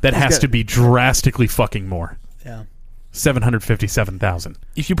no way. That He's has got- to be drastically fucking more. Yeah. 757,000.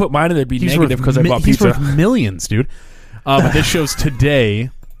 If you put mine in there, it'd be He's negative worth because I bought he's pizza. worth millions, dude. But this shows today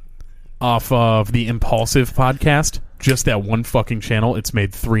off of the Impulsive podcast, just that one fucking channel, it's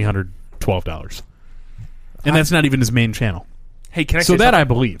made $312. And that's not even his main channel. Hey, can I So say that something? I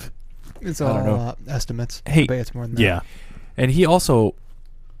believe. It's I all don't know. estimates. Hey, I bet it's more than that. Yeah. And he also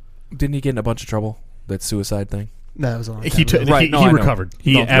didn't he get in a bunch of trouble? That suicide thing. That was a long time He ago. Right, he no, I know. recovered.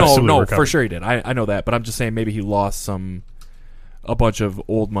 He no, absolutely no, recovered. for sure he did. I know that, but I'm just saying maybe he lost a bunch of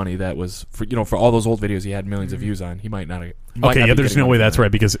old money that was for all those old videos he had millions of views on. He might not. Okay, yeah, there's no way that's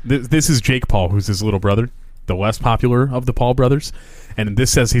right because this is Jake Paul, who's his little brother, the less popular of the Paul brothers, and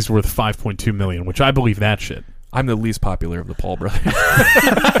this says he's worth $5.2 million, which I believe that shit. I'm the least popular of the Paul brothers.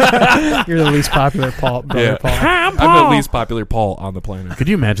 You're the least popular Paul. Brother Paul. I'm the least popular Paul on the planet. Could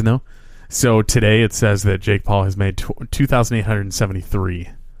you imagine though? So today it says that Jake Paul has made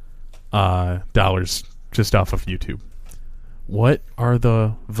 $2,873 dollars just off of YouTube. What are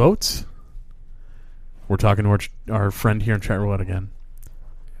the votes? We're talking to our friend here in chat roulette again.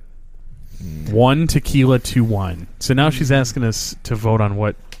 1 tequila, 2 wine. So now she's asking us to vote on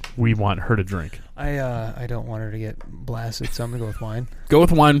what we want her to drink. I don't want her to get blasted, so I'm gonna go with wine. Go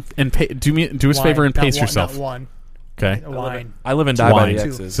with wine and do us a favor and Not pace one, yourself. Not one. Okay. Wine. I live and die by Wine. the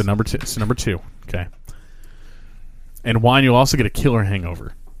X's. So number two. Okay. And wine, you'll also get a killer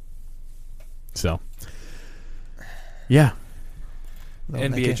hangover. So, yeah.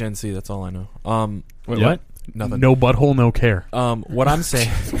 NBA Gen Z. That's all I know. Wait, yeah, what? Nothing. No butthole, no care. What I'm saying.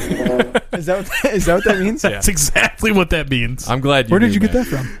 Is that what that means? That's exactly what that means. I'm glad. Where did you knew, get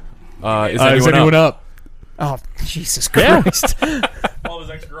that man. from? Is Is anyone anyone up? up? Oh, Jesus Christ! All his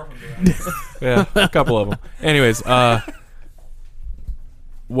ex-girlfriends. Yeah, a couple of them. Anyways,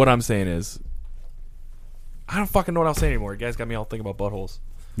 what I'm saying is, I don't fucking know what I'll say anymore. You guys got me all thinking about buttholes.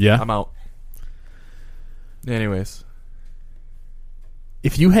 Yeah. I'm out. Anyways,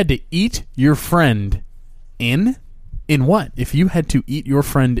 If you had to eat your friend in what? If you had to eat your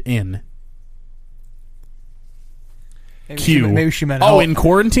friend in Maybe she meant Oh, out. in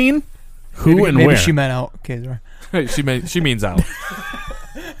quarantine? Who maybe, and maybe where? she meant out. Okay, sorry. she means out.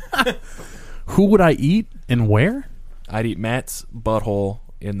 Who would I eat and where? I'd eat Matt's butthole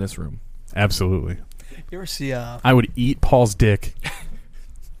in this room. Absolutely. You ever see? I would eat Paul's dick.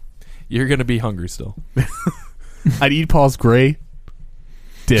 You're gonna be hungry still. I'd eat Paul's gray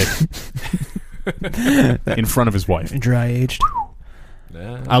dick in front of his wife. Dry aged.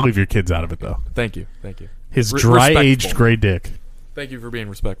 I'll leave your kids out of it, though. Thank you. His dry-aged respectful. gray dick. Thank you for being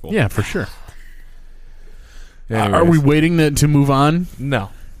respectful. Yeah, for sure. Anyways. Are we waiting to move on? No.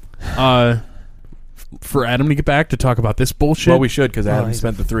 For Adam to get back to talk about this bullshit? Well, we should because Adam he's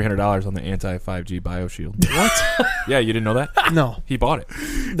spent the $300 on the anti-5G BioShield. What? Yeah, you didn't know that? No. He bought it.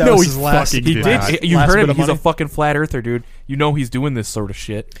 That No, was he his last. fucking He did. did. last- You last heard bit him. of He's a money? fucking flat earther, dude. You know he's doing this sort of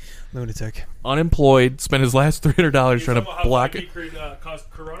shit. Lunatic. Unemployed, spent his last $300 trying to block it. Caused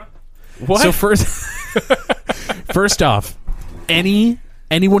corona? What? So first off,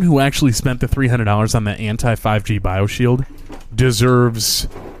 anyone who actually spent the $300 on the anti-5G BioShield deserves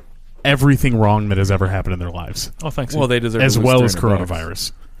everything wrong that has ever happened in their lives, Oh, thanks. Well, they deserve as to lose well as $300.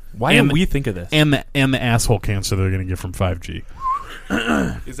 coronavirus Why And didn't we think of this? and the asshole cancer they're going to get from 5G.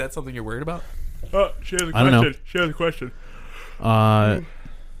 Is that something you're worried about? oh, she has a question. I don't know. She has a question.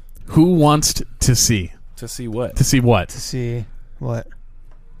 Who wants to see To see what? to see what? To see what?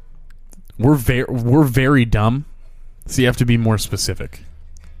 We're very dumb, so you have to be more specific.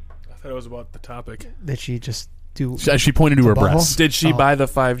 I thought it was about the topic. Did she just do? She pointed to The her butthole? breasts. Did she Oh. buy the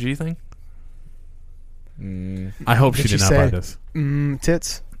 5G thing? I hope she Did did she not say- buy this.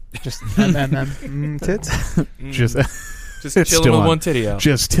 Tits. Just tits. Just Just It's chilling still with on. one titty out.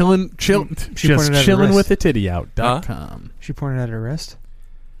 just chilling, She just pointed at her chilling wrist. with the titty out.com. She pointed at her wrist.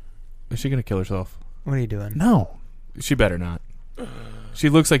 Is she gonna kill herself? What are you doing? No, She better not. She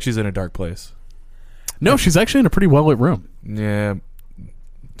looks like she's in a dark place. no, she's actually in a pretty well lit room. Yeah,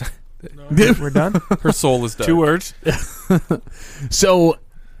 We're done. her soul is dark. 2 words. So,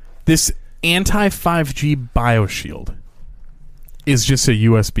 this anti-5G BioShield is just a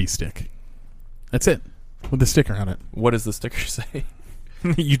USB stick. That's it, with a sticker on it. What does the sticker say?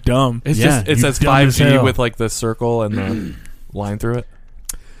 You dumb. It's Yeah, just it you says dumb as 5G hell. with like the circle and the line through it.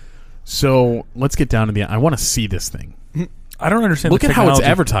 So let's get down to the. I want to see this thing. I don't understand. Look the at how it's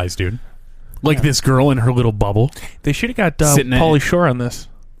technology. advertised, dude. Like this girl in her little bubble. They should have got Sitting at- Pauly Shore on this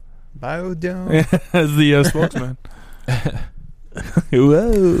Biodome. as the spokesman.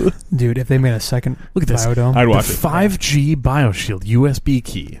 Whoa. Dude, if they made a second Look at this. Biodome, I'd The watch it. 5G BioShield USB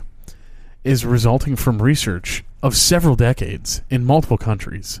key is resulting from research of several decades in multiple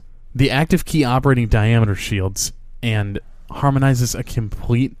countries. The active key operating diameter shields and harmonizes a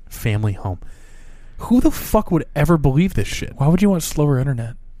complete family home. Who the fuck would ever believe this shit? Why would you want slower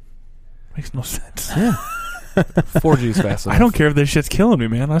internet? Makes no sense. Yeah. 4G's fast enough. I don't care if this shit's killing me,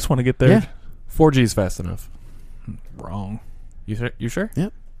 man. I just want to get there. Yeah. 4G's fast enough. Wrong. You sure?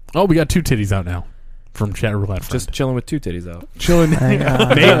 Yep. Oh, we got 2 titties out now from Chat Roulette. Friend. Just chilling with 2 titties out. chilling. Hang on.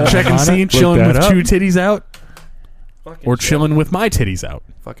 Nate, check and see. Chilling that with up. 2 titties out, Fucking or chilling with my titties out.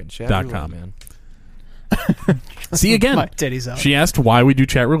 Fucking chat .com. roulette, man. See again. My titties out. She asked why we do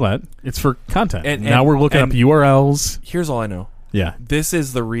Chat Roulette. It's for content. And- now and- we're looking up and- URLs. Here's all I know. Yeah. This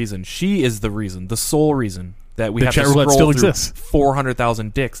is the reason. She is the reason. The sole reason that we The have chat to roulette scroll still through exists.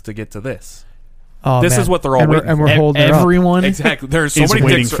 400,000 dicks to get to this. Oh, This man. is what they're all and waiting we're, and we're for. holding her up. Everyone Exactly. There's so is many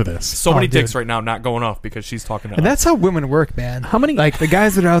waiting dicks for this. So many Oh, dicks dude. right now not going off because she's talking to And us. that's how women work, man. How many? Like the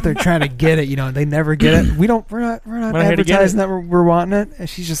guys that are out there trying to get it, they never get it. We're not We're not here to get advertising that we're wanting it. And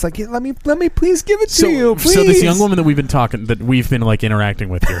she's just like, "Yeah, let me please give it to So, you, please. so this young woman that we've been like interacting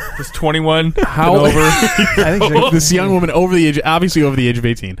with here. Just 21. How and over. I think she- this young woman over the age of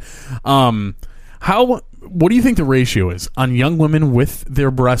 18. What do you think the ratio is on young women with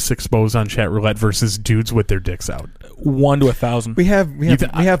their breasts exposed on Chat Roulette versus dudes with their dicks out? 1 to 1,000. we have we thi-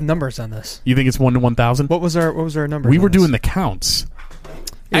 have numbers on this. You think it's 1 to 1,000? What was our number? We were doing the counts.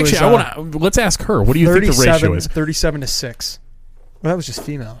 It was, Actually, let's ask her. What do you think the ratio is? 37 to 6. Well, that was just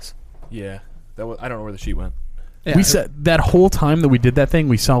females. Yeah. That was, I don't know where the sheet went. Yeah, We said that whole time that we did that thing,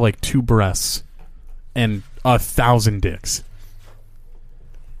 we saw like 2 breasts and 1,000 dicks.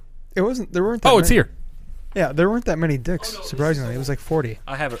 it wasn't. There weren't. That Oh, it's many. here. Yeah, there weren't that many dicks. Surprisingly, it was like 40.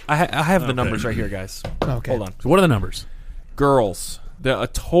 I have it. I have the numbers right here, guys. Okay, Hold on. So what are the numbers? Girls. A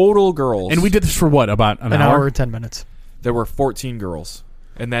total girls. And we did this for what? About an an hour? hour and 10 minutes. There were 14 girls.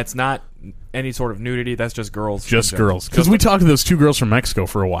 And that's not any sort of nudity. That's just girls. Just in general. girls. Because we talked to those 2 girls from Mexico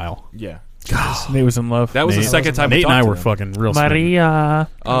for a while. Yeah. Nate was in love. That was the Nate- second time we Nate and I talked to were them. fucking real smitten. Maria.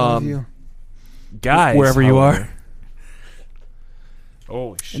 I love Um, you. guys. Wherever you however- are.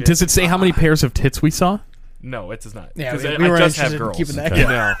 Holy shit. Does it say how many pairs of tits we saw? No, it does not. Yeah, 'Cause we I were just have interested in girls. keeping that. Okay.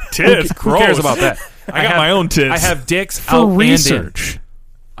 No. Tits. Who cares about that? I got have- my own tits. I have dicks For out research. and in.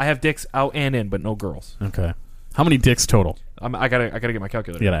 I have dicks out and in, but no girls. Okay. How many dicks total? I gotta get my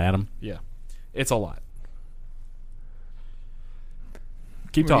calculator. You gotta add them. Yeah. It's a lot.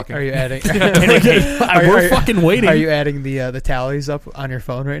 Keep talking. Are you adding? We're fucking waiting. Are you adding the tallies up on your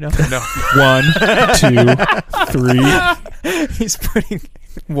phone right now? No. 1, 2, 3. He's putting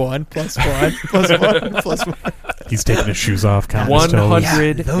 1 plus 1 plus 1 plus 1. He's taking his shoes off. Counting his toes.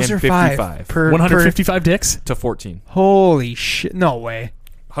 100 Those are and 5 55 per 155 dicks? to 14. per- Holy shit! No way.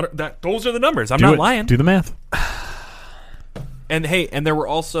 Those are the numbers. I'm Do not it. lying. Do the math. And hey, and there were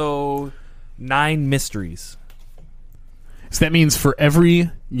also 9 mysteries. So that means for every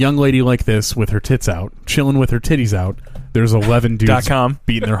young lady like this with her tits out, chilling with her titties out, there's 11 dudes .com.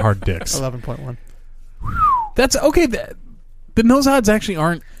 beating their hard dicks. 11.1. That's okay. Then those odds actually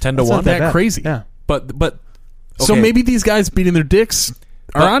aren't 10 to That's not 1. that bad. crazy. Yeah. But So okay. maybe these guys beating their dicks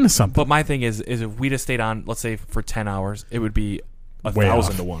are onto something. But my thing is if we just stayed on, let's say for 10 hours, it would be Way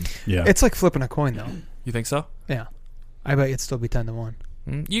 1,000 off. to 1. Yeah. It's like flipping a coin, though. You think so? Yeah. I bet it'd still be 10 to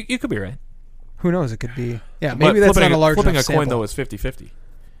 1. You could be right. Who knows? It could be. Yeah, But maybe that's flipping not a large flipping enough a coin sample. though is 50-50.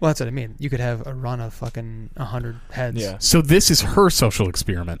 Well, that's what I mean. You could have a run of fucking 100 heads. Yeah. So this is her social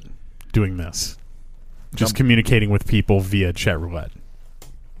experiment, doing this. Just communicating with people via chat roulette.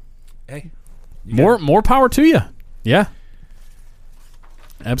 Hey. More power to you. Yeah.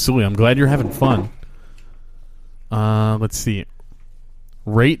 Absolutely. I'm glad you're having fun. Let's see.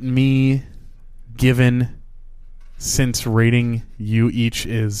 Rate me given since rating you each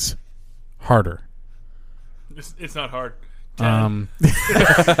is harder. It's not hard.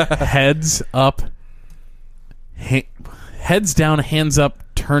 Heads up. Heads down, hands up,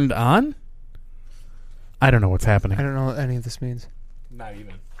 turned on? I don't know what's happening. I don't know what any of this means. Not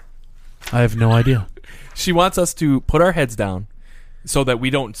even. I have no idea. She wants us to put our heads down so that we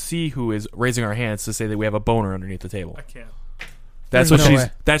don't see who is raising our hands to say that we have a boner underneath the table. I can't. That's There's what no she's.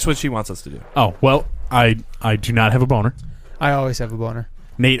 way. That's what she wants us to do. Oh, well, I do not have a boner. I always have a boner.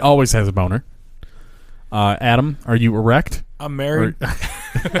 Nate always has a boner. Adam, are you erect? I'm married.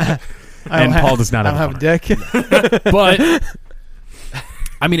 And Paul does not I don't have have a dick. But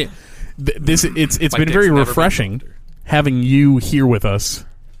I mean, it's My been dick's very never been refreshing softer. having you here with us,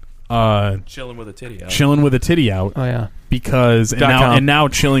 Chilling with a titty out. chilling with a titty out, Oh, yeah. because .com. now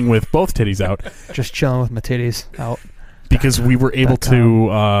chilling with both titties out Just chilling with my titties out. because we were able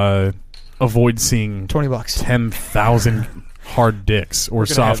to avoid seeing $20. 10,000 hard dicks or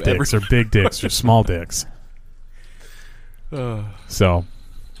gonna soft have dicks or big dicks or small dicks. So,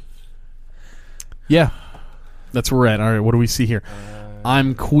 yeah, that's where we're at. All right, what do we see here?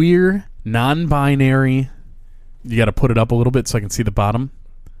 I'm queer, non-binary. You got to put it up a little bit so I can see the bottom.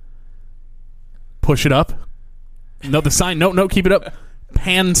 Push it up. No, the sign. No, keep it up.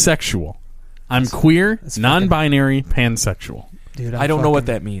 Pansexual. I'm queer, non-binary, pansexual. Dude, I don't know what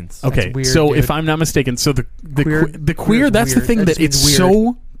that means. Okay, weird, so dude. if I'm not mistaken, so the Queer- the queer queer is that's the weird. thing That that just it's means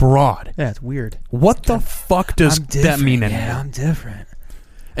so broad. Yeah, it's weird. What the fuck does that mean anymore? Yeah, I'm different.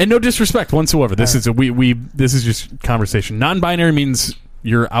 And no disrespect whatsoever. This is a we this is just conversation. Non-binary means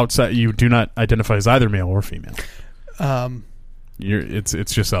you're outside. You do not identify as either male or female.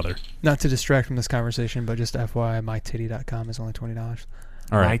 It's just other. Not to distract from this conversation, but just FYI, mytitty.com is only $20.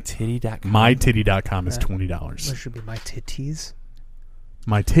 All right. MyTitty.com. MyTitty.com is Yeah. $20. There should be my titties.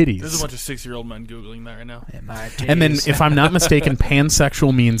 My titties. There's a bunch of 6-year-old men googling that right now. Yeah, my titties. And then, if I'm not mistaken,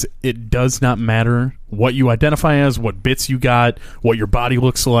 pansexual means it does not matter what you identify as, what bits you got, what your body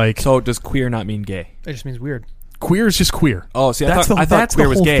looks like. So does queer not mean gay? It just means weird. Queer is just queer. Oh, see, That's I thought that's queer the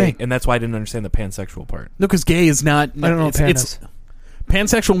was whole gay, thing. and that's why I didn't understand the pansexual part. No, because gay is not. I don't know what pan is.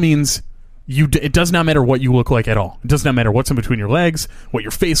 Pansexual means it does not matter what you look like at all. It does not matter what's in between your legs, what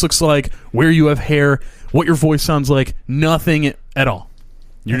your face looks like, where you have hair, what your voice sounds like. Nothing at all.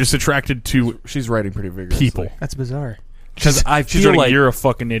 You're just attracted to She's writing pretty vigorously. people. That's bizarre. Because I She's feel writing, like you're a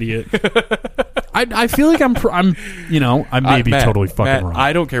fucking idiot. I feel like I may be Matt, totally fucking Matt, wrong.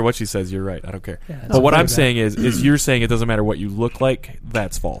 I don't care what she says. You're right. I don't care. Yeah, that's But what pretty I'm bad. saying is you're saying it doesn't matter what you look like.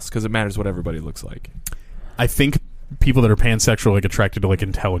 That's false because it matters what everybody looks like. I think people that are pansexual are like attracted to like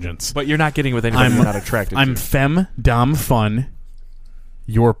intelligence. But you're not getting with anybody you're not attracted I'm to. femme, dom, fun.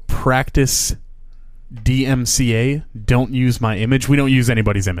 Your practice DMCA. Don't use my image. We don't use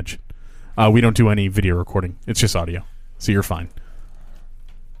anybody's image. We don't do any video recording. It's just audio. So you're fine.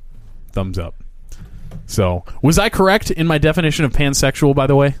 Thumbs up. So, was I correct in my definition of pansexual, by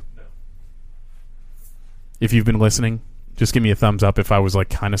the way? If you've been listening, just give me a thumbs up if I was like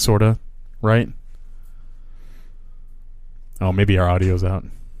kind of sort of right. Oh, maybe our audio's out.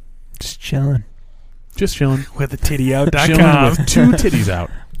 Just chilling. Just chilling. With the tittyout.com. Chilling with two titties out.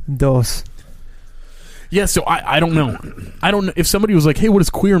 Dos. Yeah, so I don't know. I don't know if somebody was like, "Hey, what does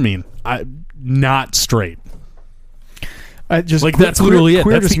queer mean?" Not straight. I just Like that's literally it.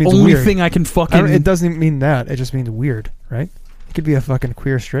 Queer That's just the means only weird. thing I can I fucking. don't, it doesn't even mean that. It just means weird, right? It could be a fucking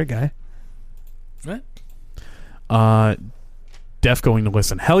queer straight guy. Def going to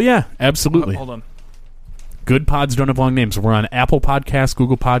listen. Hell yeah, absolutely. Hold on. Good pods don't have long names. We're on Apple Podcasts,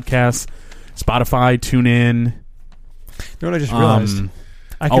 Google Podcasts, Spotify, TuneIn. You know what I just realized?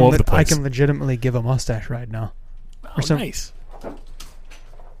 I all can over the I place. can legitimately give a mustache ride now. Oh, nice.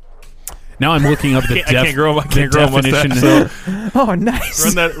 Now I'm looking up the I can't grow a definition. mustache, Oh,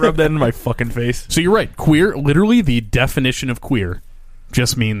 nice. Rub that in my fucking face. So you're right. Queer, literally the definition of queer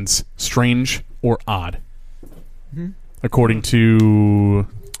just means strange or odd. According to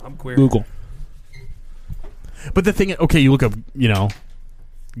I'm queer. Google. But the thing, okay, you look up,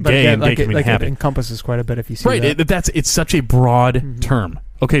 But gay again, and gay can mean it happy. encompasses quite a bit if you see Right, that. it's such a broad term.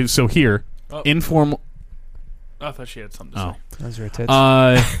 Okay, so here, Oh. informal. I thought she had something to Oh, say. Those are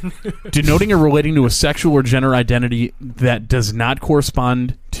tits. denoting or relating to a sexual or gender identity that does not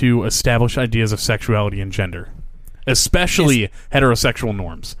correspond to established ideas of sexuality and gender, especially heterosexual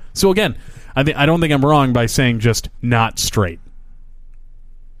norms. So again, I don't think I'm wrong by saying just not straight.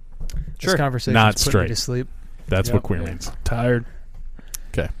 This conversation Not put me straight. to sleep. That's Yep. what queer means. Tired.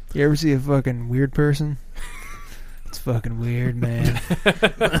 Okay. You ever see a fucking weird person? It's fucking weird, man.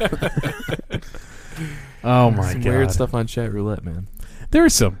 Oh my Some god. weird stuff on chat roulette, man. There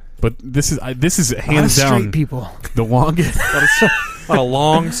is some, but this is A lot of hands straight down people. the longest. On a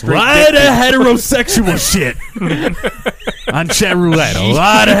long straight. lot of heterosexual shit on chat roulette. A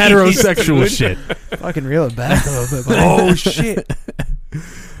lot of heterosexual shit. Fucking reel it back a little bit. But Oh shit.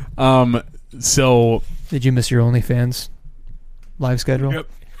 So did you miss your OnlyFans live schedule? Yep.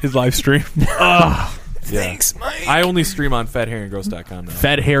 His live stream. Thanks, Mike. I only stream on fatharryandgross.com now.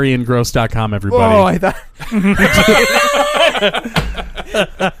 fatharryandgross.com, everybody. Oh, I thought.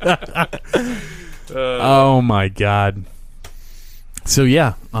 Oh my god. So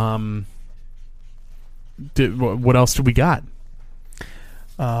yeah, what else do we got?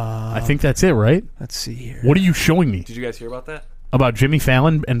 I think that's it, right? Let's see here. What are you showing me Did you guys hear about that? about Jimmy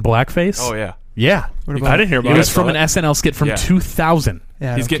Fallon and blackface? Oh yeah. Yeah. What about- I didn't hear It about was it. from an SNL skit from Yeah. 2000.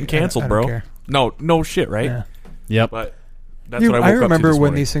 Yeah, I He's don't getting care. canceled, I don't bro. care. No shit, right? Yeah. Yep. But that's Dude, what I I woke remember up to this when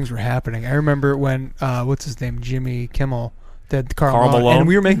morning. these things were happening. I remember when what's his name, Jimmy Kimmel, did Karl Karl Malone, Malone? and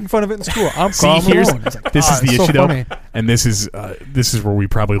we were making fun of it in school. I'm See, Karl here's Malone. It's like, this is the it's so issue though, funny. and this is where we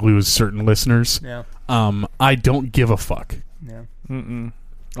probably lose certain listeners. Yeah. I don't give a fuck. Yeah. Mm-mm.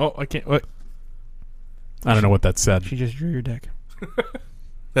 Oh, I can't. What? I don't know what that said. She just drew your dick.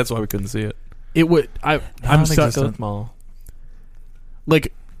 That's why we couldn't see it. It would. I'm stuck. Small.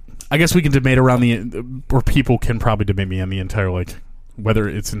 Like, I guess we can debate around or people can probably debate me on the entire, like, whether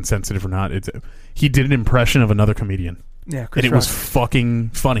it's insensitive or not. He did an impression of another comedian. Yeah, Chris and it was Rock. fucking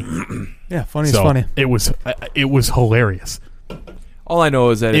funny. Yeah, funny So is funny. it was hilarious. All I know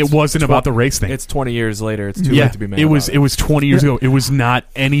is that It wasn't about the race thing. It's 20 years later. It's too Yeah, late to be mad. it was. about It was 20 years ago. It was not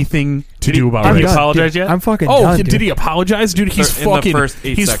anything to do about Did he race. apologize Dude, yet? I'm fucking Oh, done, did dude. he apologize, dude? He's In the fucking. first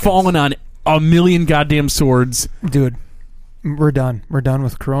 8 He's seconds. fallen on a million goddamn swords. Dude, we're done. We're done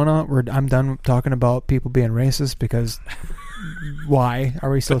with Corona. I'm done talking about people being racist because why are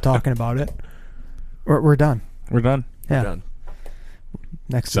we still talking about it? We're done. We're done. Yeah. Done.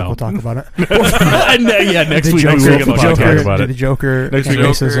 Next So. week we'll talk about it. Yeah, next The week we Joker, will talk about the it. Joker, Next and week.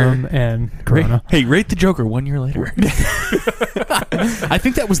 racism, and Corona. Hey, rate the Joker 1 year later. I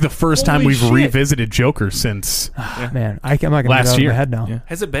think that was the first time we've revisited Joker since Man, I'm not going to get Last out of year. my head now. Yeah.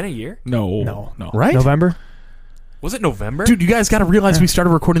 Has it been a year? No. right. November? Was it November? Dude, you guys got to realize we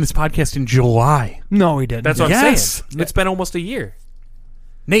started recording this podcast in July. No, we didn't. That's what Yes. I'm saying. It's been almost a year.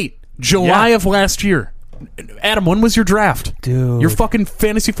 Nate, July Yeah. of last year. Adam, when was your draft? Dude. Your fucking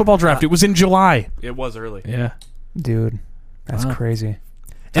fantasy football draft. It was in July. It was early. Yeah. Dude, that's crazy.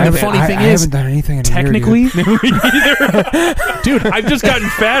 And the funny thing I is, haven't done anything in technically, a year, dude, I've just gotten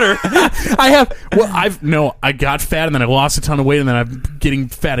fatter. I got fat and then I lost a ton of weight and then I'm getting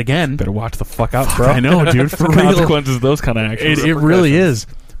fat again. Better watch the fuck out, bro. I know, dude. For real. Consequences, of those kind of actions. It really is.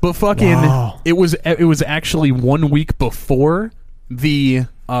 But fucking, Wow. it was actually 1 week before the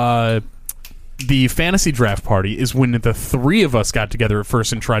fantasy draft party is when the three of us got together at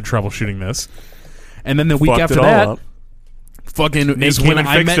first and tried troubleshooting this, and then the week Fucked after it all that, up. fucking Nate is came when and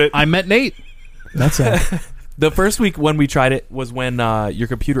I fixed met it. I met Nate. That's it. The first week when we tried it was when your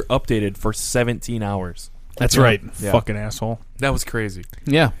computer updated for 17 hours. That's right. Yeah. Fucking asshole. That was crazy.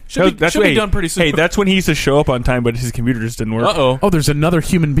 Yeah. Should be hey, done pretty soon. Hey, that's when he used to show up on time, but his computer just didn't work. Uh-oh. Oh, there's another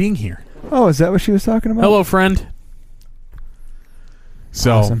human being here. Oh, is that what she was talking about? Hello, friend.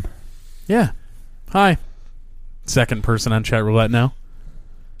 So, Awesome. yeah. Hi. Second person on chat roulette now.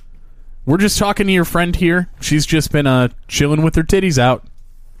 We're just talking to your friend here. She's just been chilling with her titties out.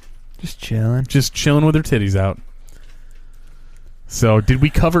 Just chilling. Just chilling with her titties out. So, did we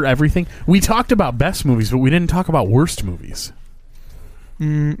cover everything? We talked about best movies, but we didn't talk about worst movies.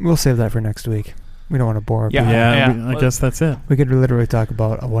 We'll save that for next week. We don't want to bore people. I guess that's it. We could literally talk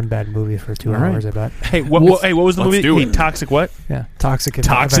about a one bad movie for 2 All right. hours, I bet. Hey, what was the Let's movie? do Hey, it. Toxic what? Yeah. Toxic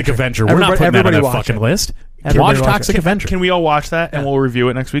Avenger. We're not putting that on everybody that watch fucking it. list. Everybody Watch watch Toxic it. Avenger. Can we all watch that and Yeah. we'll review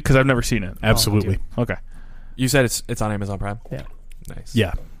it next week? Because I've never seen it. Absolutely. Okay. You said it's on Amazon Prime? Yeah. Nice.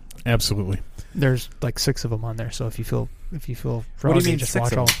 Yeah. Absolutely. There's like 6 of them on there, so if you feel What do you froggy, mean just 6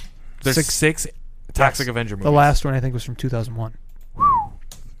 watch of all. them? There's six Toxic Avenger movies. The last one I think was from 2001.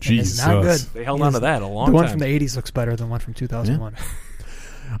 Jesus. It's not good. They held on to that a long The one time. from the 80s looks better than the one from 2001.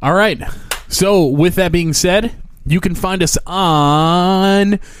 All right. So, with that being said, you can find us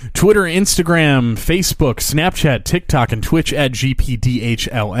on Twitter, Instagram, Facebook, Snapchat, TikTok, and Twitch at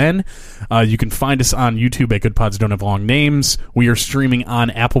GPDHLN. You can find us on YouTube at Good Pods Don't Have Long Names. We are streaming on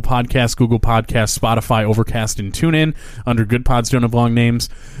Apple Podcasts, Google Podcasts, Spotify, Overcast, and TuneIn under Good Pods Don't Have Long Names.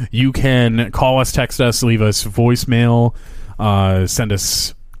 You can call us, text us, leave us voicemail, send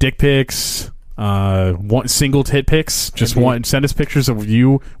us dick pics, single tit pics. Just one. Send us pictures of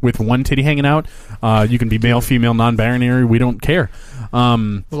you with one titty hanging out. You can be male, female, non-binary. We don't care. We'll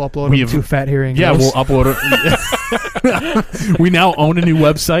upload We them have- to Fat Hearing. Yeah, Girls. we'll upload it. We now own a new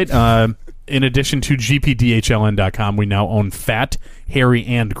website. In addition to gpdhln.com, we now own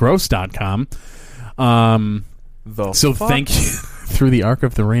fatharryandgross.com. So thank you. Through the Arc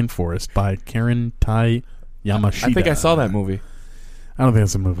of the Rainforest by Karen Tai Yamashita. I think I saw that movie. I don't think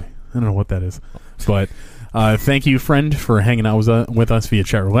it's a movie. I don't know what that is. But thank you, friend, for hanging out with us via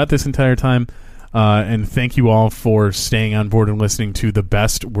chat roulette this entire time. And thank you all for staying on board and listening to the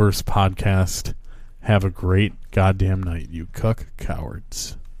best, worst podcast. Have a great goddamn night, you cuck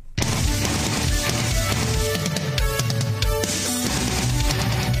cowards.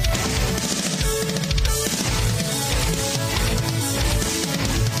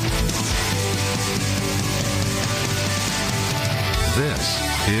 This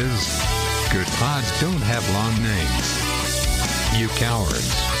is Good Pods Don't Have Long Names. You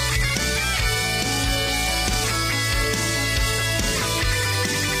cowards.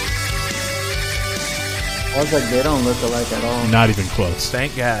 I was like, they don't look alike at all. Not even close.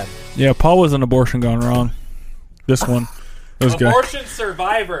 Thank God. Yeah, Paul was an abortion gone wrong. This one. It was good. Abortion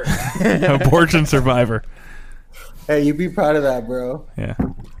survivor. Abortion survivor. Hey, you be proud of that, bro. Yeah.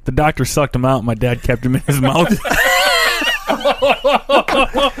 The doctor sucked him out. And my dad kept him in his mouth.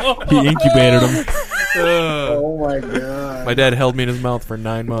 He incubated him. Oh my god. My dad held me in his mouth for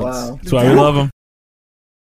 9 months. Wow. That's why we love him.